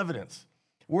circumstantial evidence.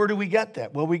 Where do we get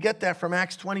that? Well, we get that from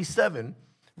Acts 27,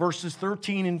 verses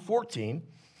 13 and 14.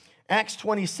 Acts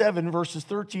 27, verses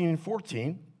 13 and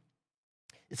 14.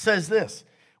 It says this,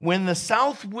 when the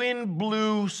south wind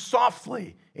blew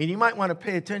softly, and you might want to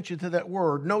pay attention to that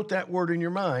word, note that word in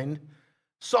your mind,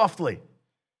 softly.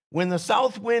 When the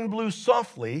south wind blew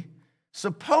softly,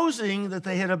 supposing that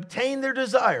they had obtained their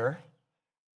desire,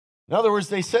 in other words,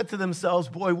 they said to themselves,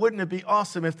 boy, wouldn't it be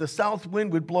awesome if the south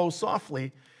wind would blow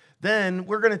softly? Then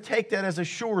we're going to take that as a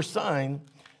sure sign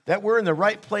that we're in the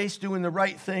right place, doing the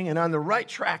right thing, and on the right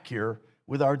track here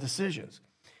with our decisions.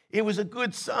 It was a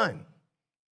good sign.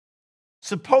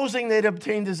 Supposing they'd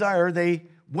obtained desire, they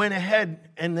went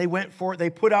ahead and they went for it. They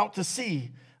put out to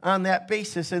sea on that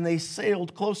basis, and they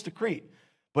sailed close to Crete.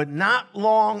 But not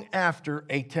long after,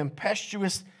 a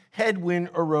tempestuous headwind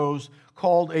arose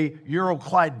called a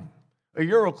Euroclydon. A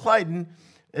Euroclydon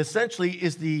essentially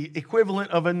is the equivalent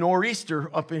of a nor'easter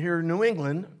up in here in New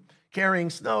England, carrying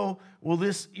snow. Well,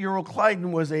 this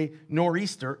Euroclydon was a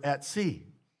nor'easter at sea.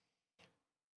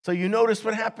 So you notice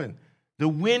what happened. The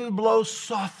wind blows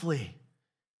softly.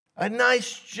 A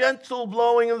nice, gentle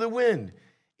blowing of the wind.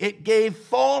 It gave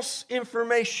false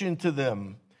information to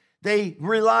them. They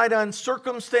relied on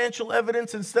circumstantial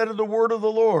evidence instead of the word of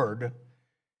the Lord.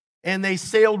 And they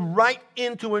sailed right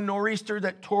into a nor'easter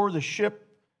that tore the ship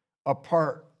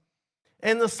apart.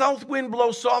 And the south wind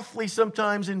blows softly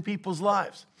sometimes in people's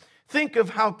lives. Think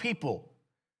of how people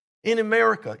in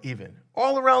America even,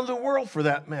 all around the world for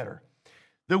that matter,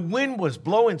 the wind was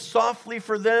blowing softly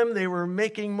for them. They were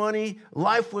making money.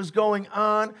 Life was going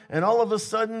on. And all of a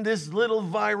sudden, this little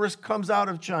virus comes out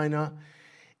of China,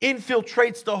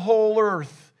 infiltrates the whole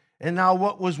earth. And now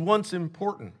what was once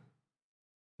important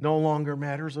no longer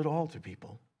matters at all to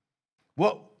people.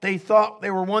 What they thought they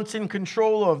were once in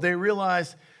control of, they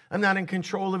realized, I'm not in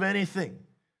control of anything.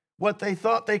 What they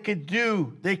thought they could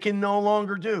do, they can no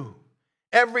longer do.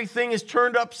 Everything is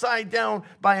turned upside down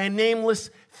by a nameless,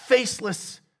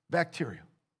 faceless bacteria.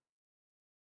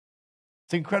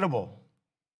 It's incredible.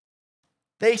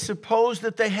 They supposed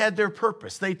that they had their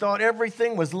purpose. They thought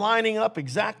everything was lining up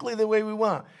exactly the way we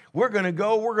want. We're going to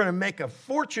go, we're going to make a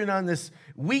fortune on this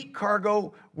wheat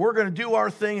cargo. We're going to do our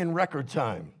thing in record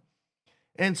time.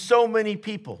 And so many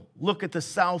people look at the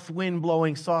south wind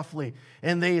blowing softly,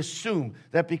 and they assume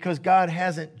that because God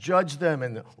hasn't judged them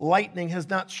and the lightning has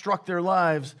not struck their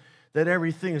lives, that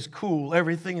everything is cool,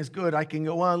 everything is good. I can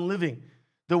go on living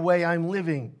the way I'm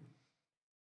living.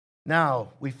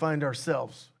 Now we find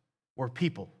ourselves where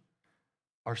people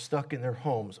are stuck in their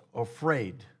homes,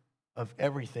 afraid of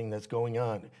everything that's going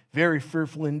on. Very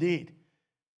fearful indeed.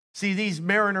 See, these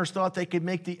mariners thought they could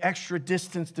make the extra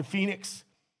distance to Phoenix.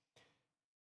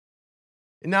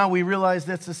 And now we realize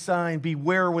that's a sign.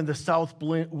 Beware when the south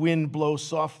wind blows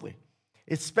softly,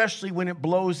 especially when it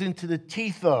blows into the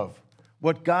teeth of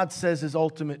what God says is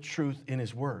ultimate truth in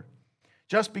His Word.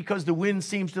 Just because the wind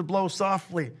seems to blow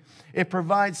softly, it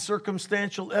provides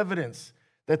circumstantial evidence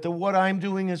that what I'm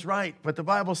doing is right. But the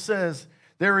Bible says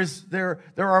there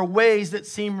are ways that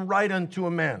seem right unto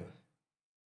a man,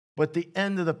 but the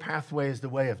end of the pathway is the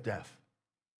way of death.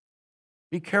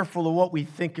 Be careful of what we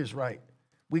think is right.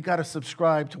 We got to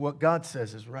subscribe to what God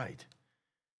says is right,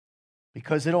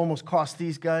 because it almost cost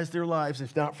these guys their lives,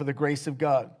 if not for the grace of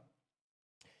God.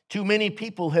 Too many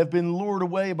people have been lured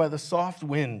away by the soft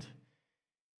wind.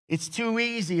 It's too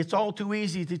easy. It's all too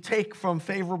easy to take from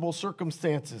favorable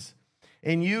circumstances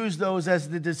and use those as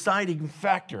the deciding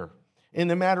factor in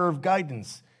the matter of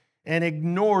guidance and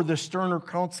ignore the sterner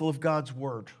counsel of God's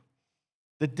word.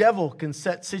 The devil can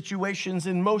set situations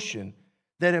in motion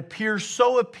that appear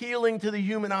so appealing to the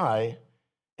human eye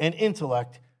and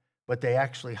intellect, but they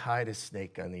actually hide a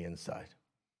snake on the inside.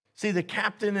 See, the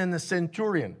captain and the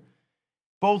centurion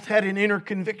both had an inner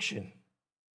conviction,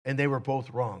 and they were both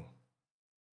wrong.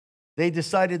 They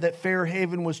decided that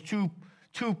Fairhaven was too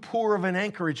poor of an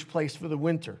anchorage place for the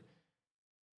winter.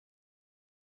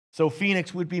 So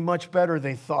Phoenix would be much better,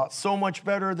 they thought. So much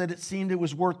better that it seemed it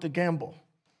was worth the gamble.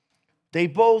 They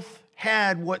both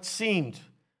had what seemed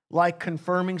like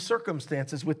confirming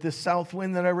circumstances with this south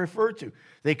wind that I referred to.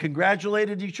 They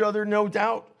congratulated each other, no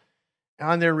doubt,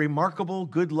 on their remarkable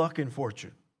good luck and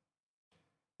fortune.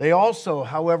 They also,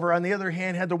 however, on the other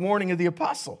hand, had the warning of the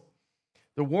apostle,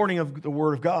 the warning of the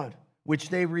word of God, which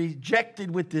they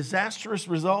rejected with disastrous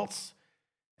results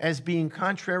as being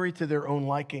contrary to their own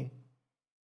liking.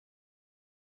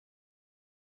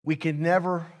 We can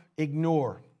never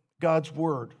ignore God's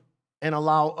word and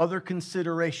allow other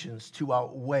considerations to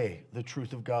outweigh the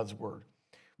truth of God's word.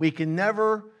 We can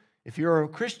never, if you're a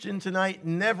Christian tonight,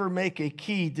 never make a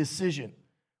key decision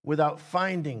without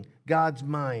finding God's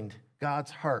mind,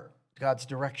 God's heart, God's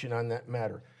direction on that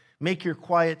matter. Make your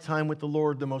quiet time with the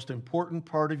Lord the most important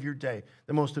part of your day,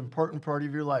 the most important part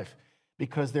of your life,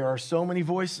 because there are so many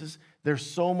voices, there's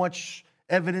so much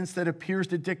evidence that appears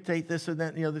to dictate this and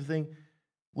that and the other thing.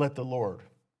 Let the Lord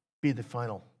be the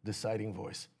final deciding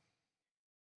voice.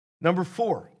 Number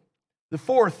 4, the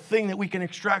fourth thing that we can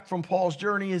extract from Paul's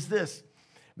journey is this: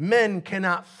 men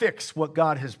cannot fix what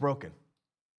God has broken.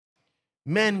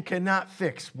 Men cannot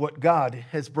fix what God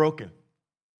has broken.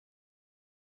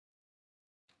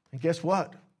 And guess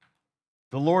what?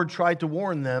 The Lord tried to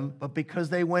warn them, but because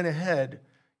they went ahead,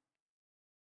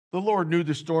 the Lord knew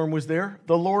the storm was there.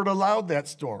 The Lord allowed that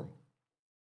storm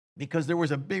because there was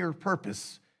a bigger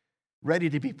purpose ready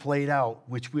to be played out,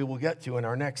 which we will get to in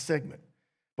our next segment.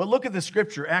 But look at the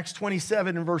scripture, Acts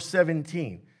 27 and verse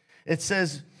 17. It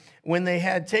says, when they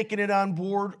had taken it on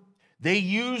board, they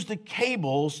used the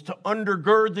cables to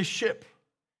undergird the ship,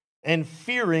 and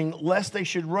fearing lest they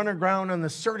should run aground on the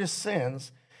Syrtis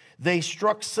sands, they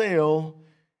struck sail,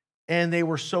 and they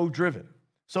were so driven.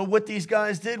 So what these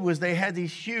guys did was they had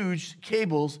these huge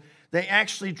cables. They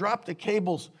actually dropped the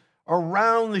cables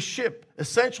around the ship,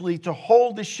 essentially to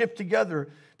hold the ship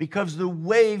together, because the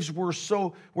waves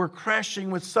were crashing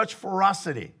with such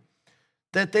ferocity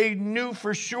that they knew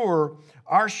for sure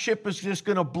our ship is just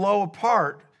going to blow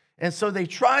apart. And so they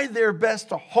tried their best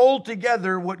to hold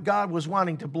together what God was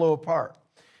wanting to blow apart.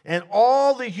 And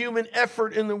all the human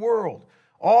effort in the world,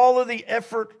 all of the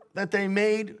effort that they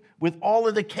made with all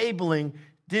of the cabling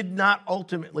did not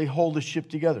ultimately hold the ship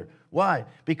together. Why?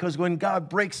 Because when God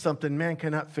breaks something, man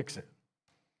cannot fix it.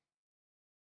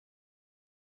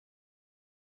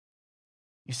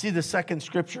 You see the second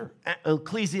scripture,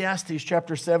 Ecclesiastes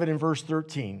chapter 7 and verse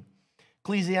 13.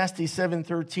 Ecclesiastes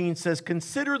 7:13 says,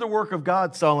 consider the work of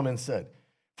God, Solomon said,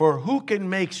 for who can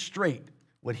make straight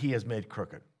what he has made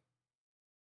crooked?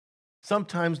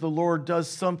 Sometimes the Lord does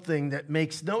something that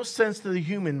makes no sense to the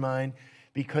human mind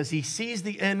because he sees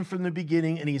the end from the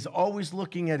beginning, and he's always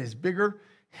looking at his bigger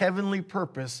heavenly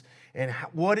purpose, and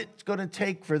what it's going to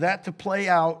take for that to play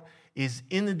out is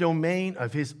in the domain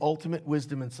of his ultimate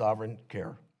wisdom and sovereign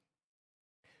care.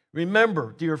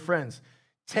 Remember, dear friends,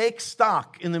 take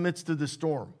stock in the midst of the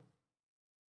storm.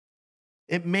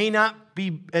 It may not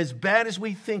be as bad as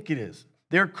we think it is.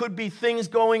 There could be things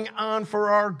going on for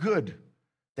our good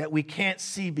that we can't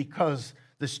see because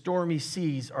the stormy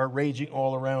seas are raging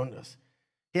all around us.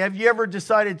 Have you ever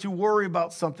decided to worry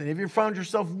about something? Have you found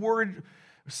yourself worried,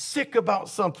 sick about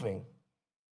something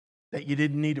that you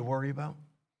didn't need to worry about?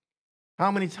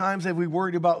 How many times have we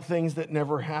worried about things that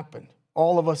never happened?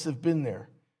 All of us have been there.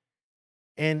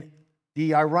 And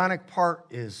the ironic part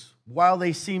is, while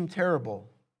they seem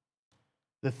terrible,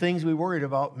 the things we worried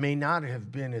about may not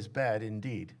have been as bad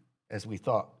indeed as we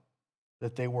thought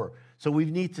that they were. So we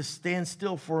need to stand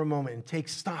still for a moment and take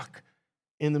stock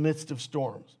in the midst of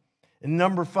storms. And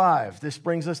number 5, this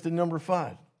brings us to number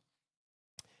 5.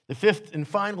 The fifth and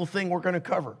final thing we're going to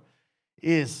cover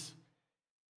is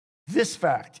this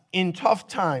fact: in tough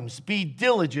times, be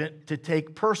diligent to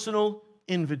take personal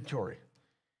inventory.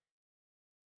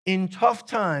 In tough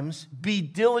times, be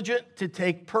diligent to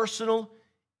take personal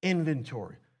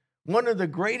inventory. One of the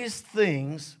greatest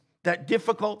things that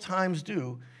difficult times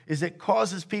do is it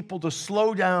causes people to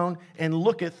slow down and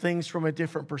look at things from a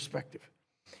different perspective.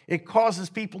 It causes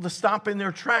people to stop in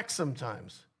their tracks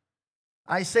sometimes.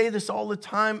 I say this all the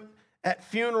time at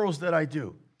funerals that I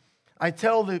do. I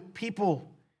tell the people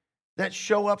that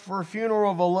show up for a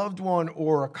funeral of a loved one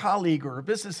or a colleague or a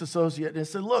business associate, and I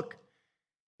said, look,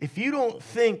 if you don't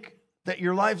think that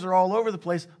your lives are all over the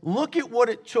place, look at what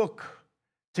it took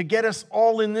to get us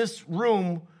all in this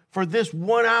room for this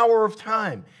 1 hour of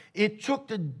time. It took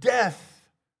the death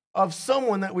of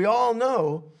someone that we all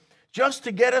know just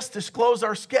to get us to close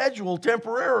our schedule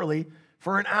temporarily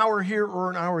for an hour here or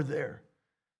an hour there.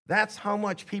 That's how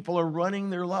much people are running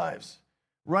their lives,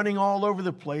 running all over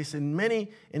the place, in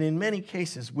many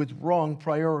cases with wrong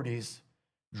priorities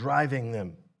driving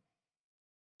them.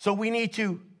 So we need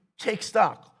to take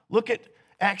stock. Look at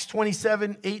Acts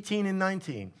 27, 18 and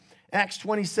 19. Acts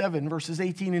 27, verses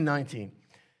 18 and 19.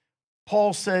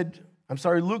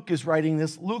 Luke is writing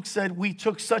this. Luke said, we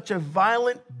took such a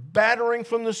violent battering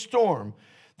from the storm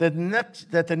that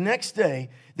the next day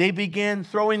they began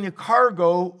throwing the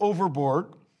cargo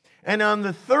overboard. And on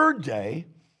the third day,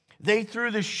 they threw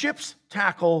the ship's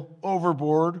tackle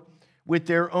overboard with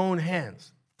their own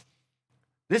hands.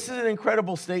 This is an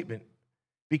incredible statement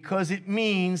because it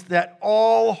means that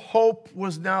all hope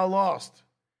was now lost.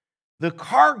 The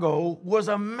cargo was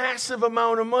a massive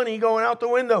amount of money going out the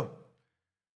window.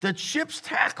 The ship's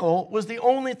tackle was the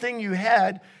only thing you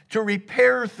had to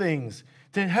repair things,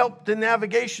 to help the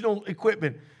navigational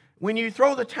equipment. When you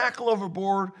throw the tackle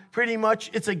overboard, pretty much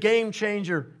it's a game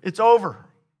changer. It's over.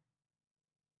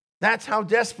 That's how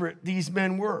desperate these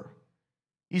men were.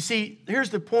 You see, here's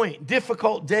the point.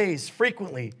 Difficult days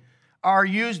frequently are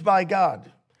used by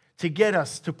God to get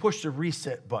us to push the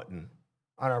reset button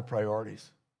on our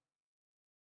priorities.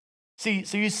 See,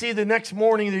 so you see the next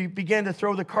morning they began to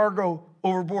throw the cargo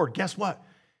overboard. Guess what?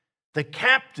 The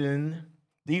captain,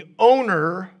 the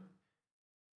owner,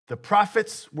 the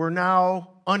prophets were now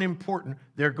unimportant.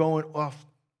 They're going off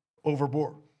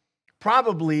overboard.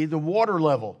 Probably the water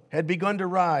level had begun to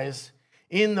rise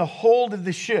in the hold of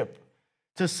the ship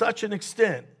to such an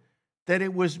extent that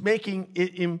it was making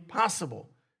it impossible.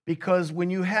 Because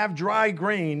when you have dry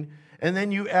grain and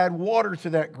then you add water to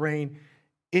that grain,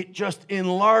 it just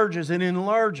enlarges and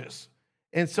enlarges.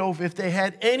 And so if they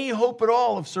had any hope at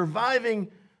all of surviving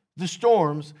the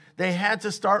storms, they had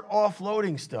to start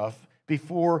offloading stuff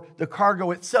before the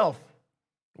cargo itself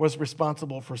was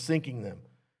responsible for sinking them.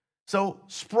 So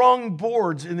sprung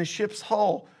boards in the ship's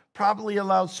hull probably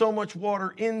allowed so much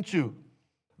water into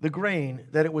the grain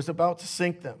that it was about to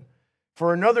sink them.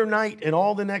 For another night and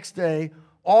all the next day,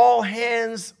 all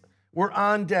hands were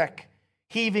on deck,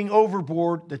 heaving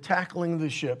overboard the tackling of the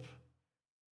ship,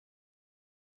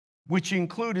 which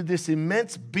included this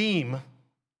immense beam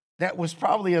that was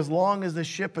probably as long as the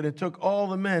ship, and it took all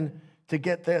the men to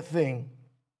get that thing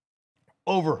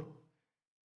over.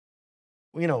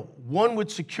 You know, one would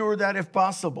secure that if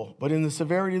possible, but in the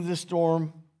severity of the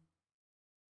storm,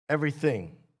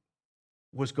 everything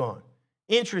was gone.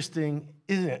 Interesting,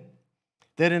 isn't it,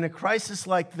 that in a crisis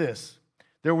like this,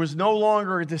 there was no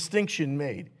longer a distinction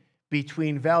made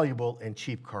between valuable and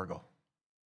cheap cargo.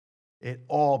 It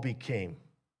all became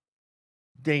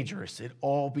dangerous. It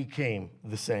all became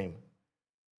the same.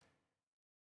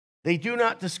 They do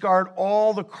not discard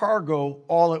all the cargo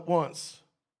all at once,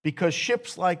 because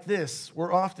ships like this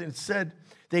were often said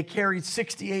they carried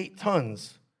 68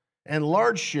 tons, and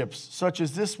large ships, such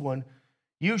as this one,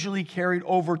 usually carried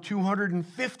over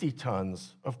 250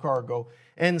 tons of cargo,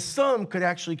 and some could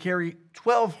actually carry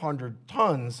 1,200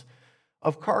 tons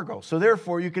of cargo. So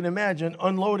therefore, you can imagine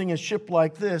unloading a ship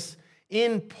like this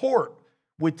in port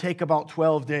would take about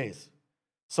 12 days.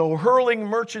 So hurling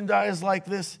merchandise like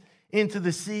this into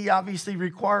the sea obviously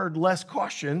required less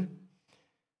caution,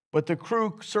 but the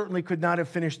crew certainly could not have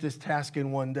finished this task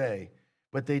in one day,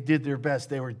 but they did their best.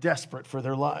 They were desperate for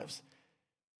their lives.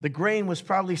 The grain was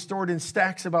probably stored in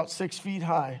stacks about 6 feet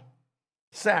high,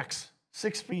 sacks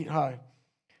 6 feet high,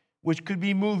 which could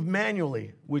be moved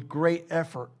manually with great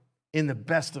effort in the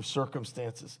best of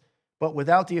circumstances. But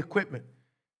without the equipment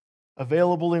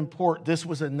available in port, this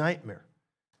was a nightmare.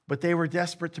 But they were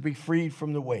desperate to be freed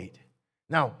from the weight.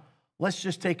 Now, let's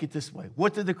just take it this way.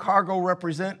 What did the cargo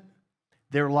represent?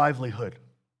 Their livelihood.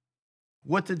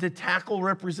 What did the tackle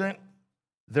represent?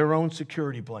 Their own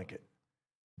security blanket.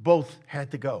 Both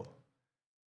had to go.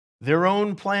 Their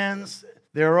own plans,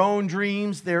 their own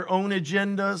dreams, their own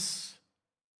agendas.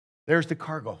 There's the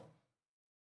cargo.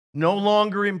 No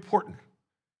longer important.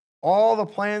 All the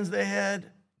plans they had,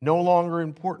 no longer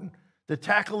important. The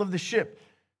tackle of the ship,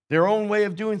 their own way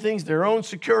of doing things, their own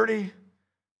security,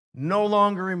 no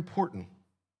longer important.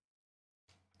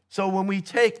 So when we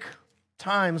take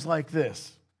times like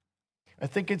this, I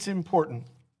think it's important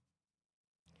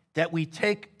that we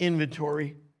take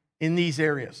inventory in these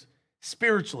areas.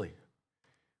 Spiritually,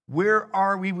 where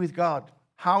are we with God?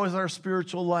 How is our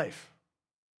spiritual life?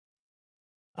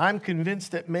 I'm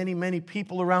convinced that many, many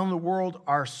people around the world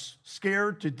are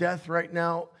scared to death right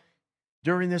now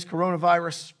during this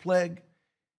coronavirus plague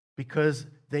because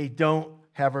they don't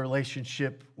have a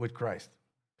relationship with Christ.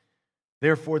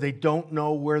 Therefore, they don't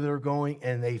know where they're going,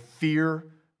 and they fear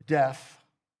death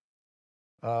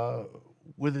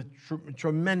with a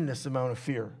tremendous amount of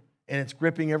fear, and it's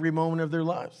gripping every moment of their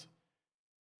lives.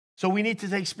 So we need to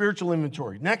take spiritual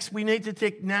inventory. Next, we need to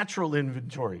take natural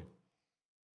inventory.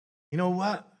 You know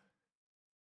what?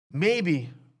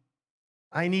 Maybe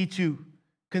I need to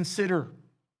consider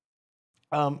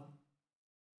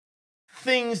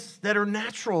things that are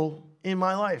natural in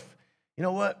my life. you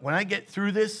know what? When I get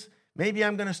through this, maybe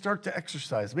I'm going to start to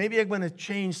exercise. Maybe I'm going to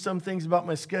change some things about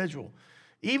my schedule.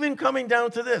 Even coming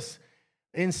down to this,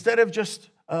 instead of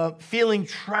just feeling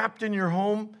trapped in your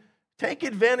home, take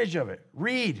advantage of it.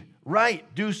 Read,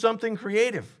 write, do something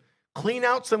creative. Clean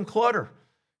out some clutter.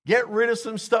 Get rid of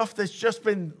some stuff that's just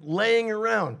been laying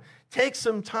around. Take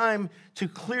some time to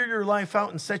clear your life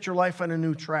out and set your life on a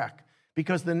new track,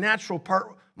 because the natural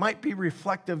part might be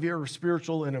reflective of your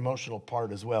spiritual and emotional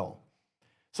part as well.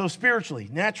 So spiritually,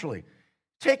 naturally,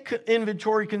 take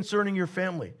inventory concerning your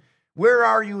family. Where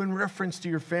are you in reference to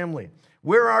your family?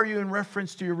 Where are you in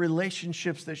reference to your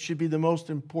relationships that should be the most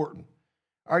important?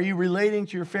 Are you relating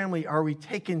to your family? Are we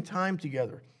taking time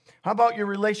together? How about your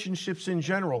relationships in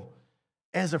general?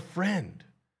 As a friend,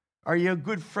 are you a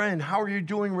good friend? How are you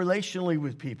doing relationally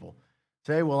with people?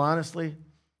 Say, well, honestly,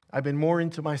 I've been more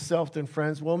into myself than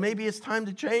friends. Well, maybe it's time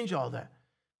to change all that.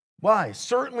 Why?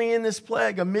 Certainly in this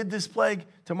plague, amid this plague,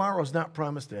 tomorrow is not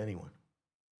promised to anyone.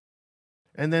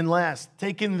 And then last,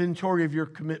 take inventory of your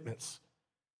commitments.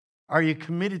 Are you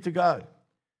committed to God?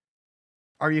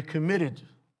 Are you committed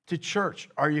to church?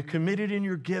 Are you committed in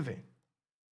your giving?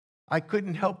 I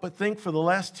couldn't help but think for the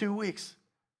last 2 weeks,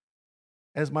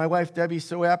 as my wife Debbie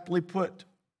so aptly put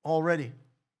already,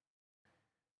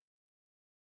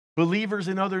 believers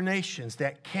in other nations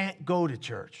that can't go to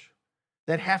church,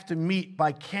 that have to meet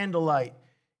by candlelight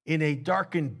in a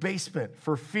darkened basement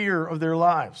for fear of their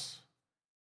lives.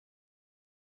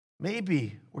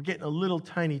 Maybe we're getting a little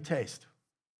tiny taste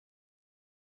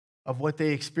of what they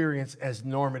experience as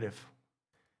normative.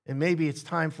 And maybe it's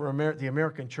time for the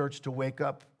American church to wake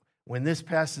up when this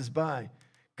passes by.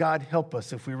 God help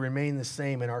us if we remain the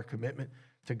same in our commitment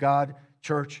to God,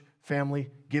 church, family,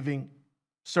 giving,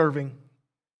 serving.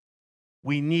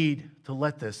 We need to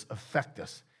let this affect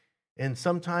us. And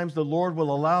sometimes the Lord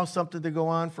will allow something to go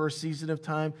on for a season of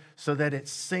time so that it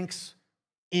sinks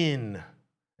in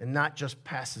and not just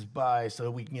passes by, so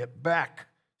that we can get back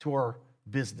to our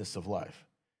business of life.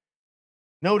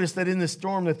 Notice that in the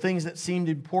storm, the things that seemed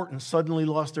important suddenly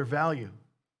lost their value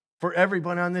for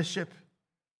everyone on this ship.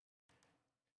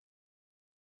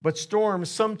 But storms,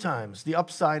 sometimes the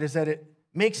upside is that it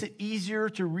makes it easier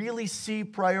to really see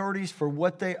priorities for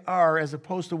what they are as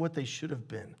opposed to what they should have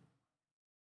been.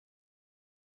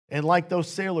 And like those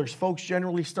sailors, folks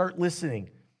generally start listening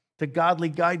to godly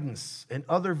guidance and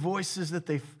other voices that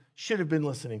they should have been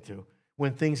listening to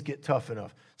when things get tough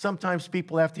enough. Sometimes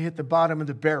people have to hit the bottom of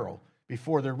the barrel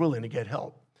before they're willing to get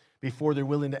help, before they're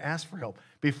willing to ask for help,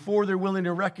 before they're willing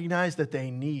to recognize that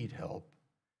they need help,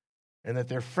 and that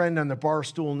their friend on the bar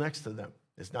stool next to them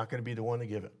is not going to be the one to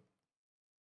give it.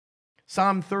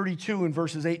 Psalm 32 and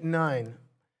verses 8 and 9.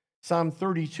 Psalm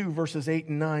 32 verses 8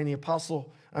 and 9,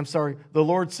 the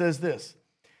Lord says this,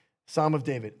 Psalm of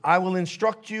David, I will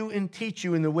instruct you and teach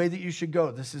you in the way that you should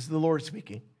go. This is the Lord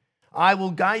speaking. I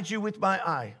will guide you with my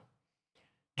eye.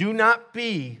 Do not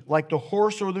be like the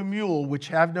horse or the mule, which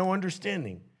have no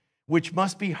understanding, which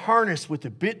must be harnessed with the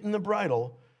bit and the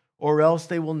bridle, or else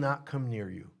they will not come near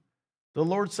you. The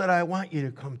Lord said, I want you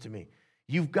to come to me.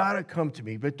 You've got to come to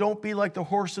me, but don't be like the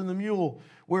horse and the mule,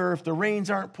 where if the reins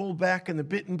aren't pulled back and the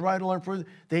bit and bridle aren't pulled,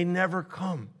 they never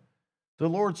come. The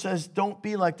Lord says, don't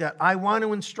be like that. I want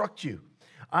to instruct you.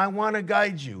 I want to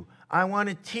guide you. I want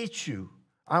to teach you.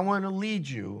 I want to lead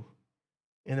you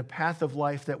in a path of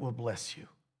life that will bless you.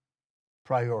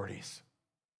 Priorities.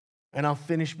 And I'll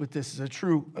finish with this as a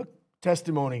true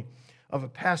testimony of a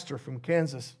pastor from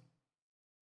Kansas.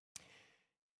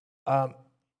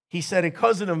 He said a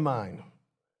cousin of mine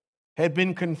had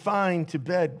been confined to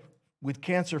bed with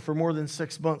cancer for more than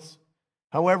 6 months.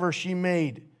 However, she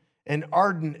made an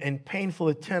ardent and painful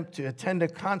attempt to attend a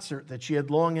concert that she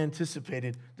had long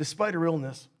anticipated, despite her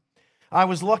illness. I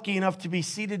was lucky enough to be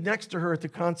seated next to her at the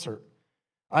concert.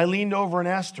 I leaned over and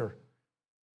asked her,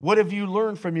 what have you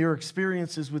learned from your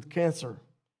experiences with cancer?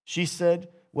 She said,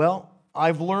 well,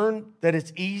 I've learned that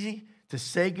it's easy to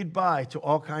say goodbye to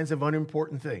all kinds of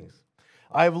unimportant things.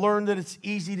 I've learned that it's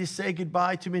easy to say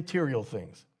goodbye to material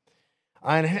things.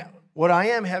 What I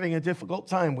am having a difficult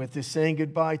time with is saying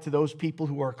goodbye to those people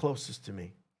who are closest to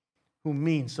me, who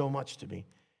mean so much to me.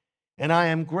 And I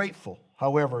am grateful,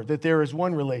 however, that there is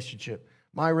one relationship,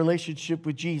 my relationship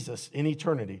with Jesus in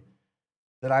eternity,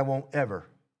 that I won't ever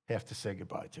have to say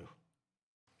goodbye to.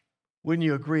 Wouldn't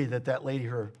you agree that that lady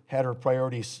had her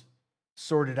priorities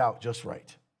sorted out just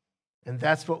right? And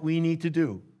that's what we need to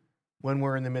do when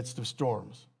we're in the midst of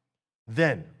storms.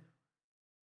 Then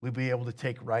we'll be able to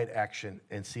take right action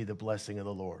and see the blessing of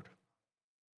the Lord.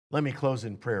 Let me close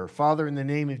in prayer. Father, in the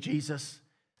name of Jesus,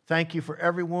 thank you for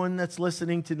everyone that's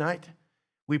listening tonight.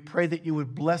 We pray that you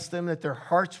would bless them, that their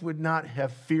hearts would not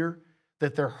have fear,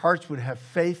 that their hearts would have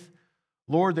faith.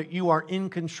 Lord, that you are in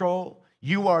control.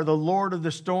 You are the Lord of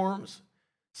the storms.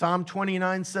 Psalm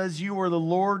 29 says you are the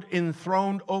Lord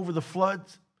enthroned over the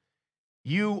floods.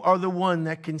 You are the one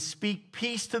that can speak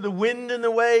peace to the wind and the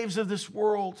waves of this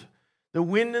world, the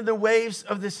wind and the waves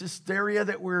of this hysteria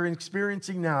that we're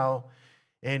experiencing now.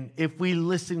 And if we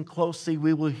listen closely,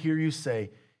 we will hear you say,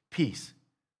 peace,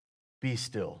 be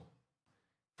still.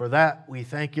 For that, we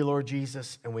thank you, Lord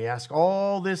Jesus, and we ask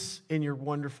all this in your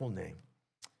wonderful name.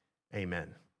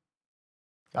 Amen.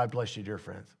 God bless you, dear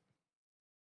friends.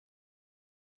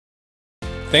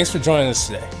 Thanks for joining us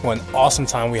today. What an awesome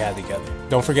time we had together.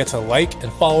 Don't forget to like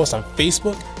and follow us on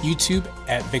Facebook, YouTube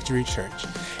at Victory Church,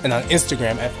 and on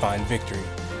Instagram at Find Victory.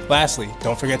 Lastly,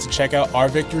 don't forget to check out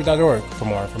ourvictory.org for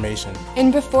more information.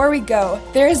 And before we go,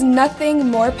 there is nothing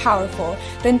more powerful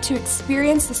than to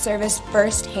experience the service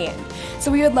firsthand.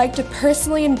 So we would like to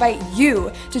personally invite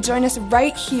you to join us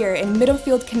right here in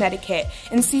Middlefield, Connecticut,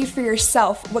 and see for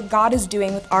yourself what God is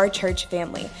doing with our church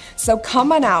family. So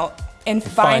come on out and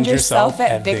find yourself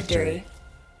at Victory.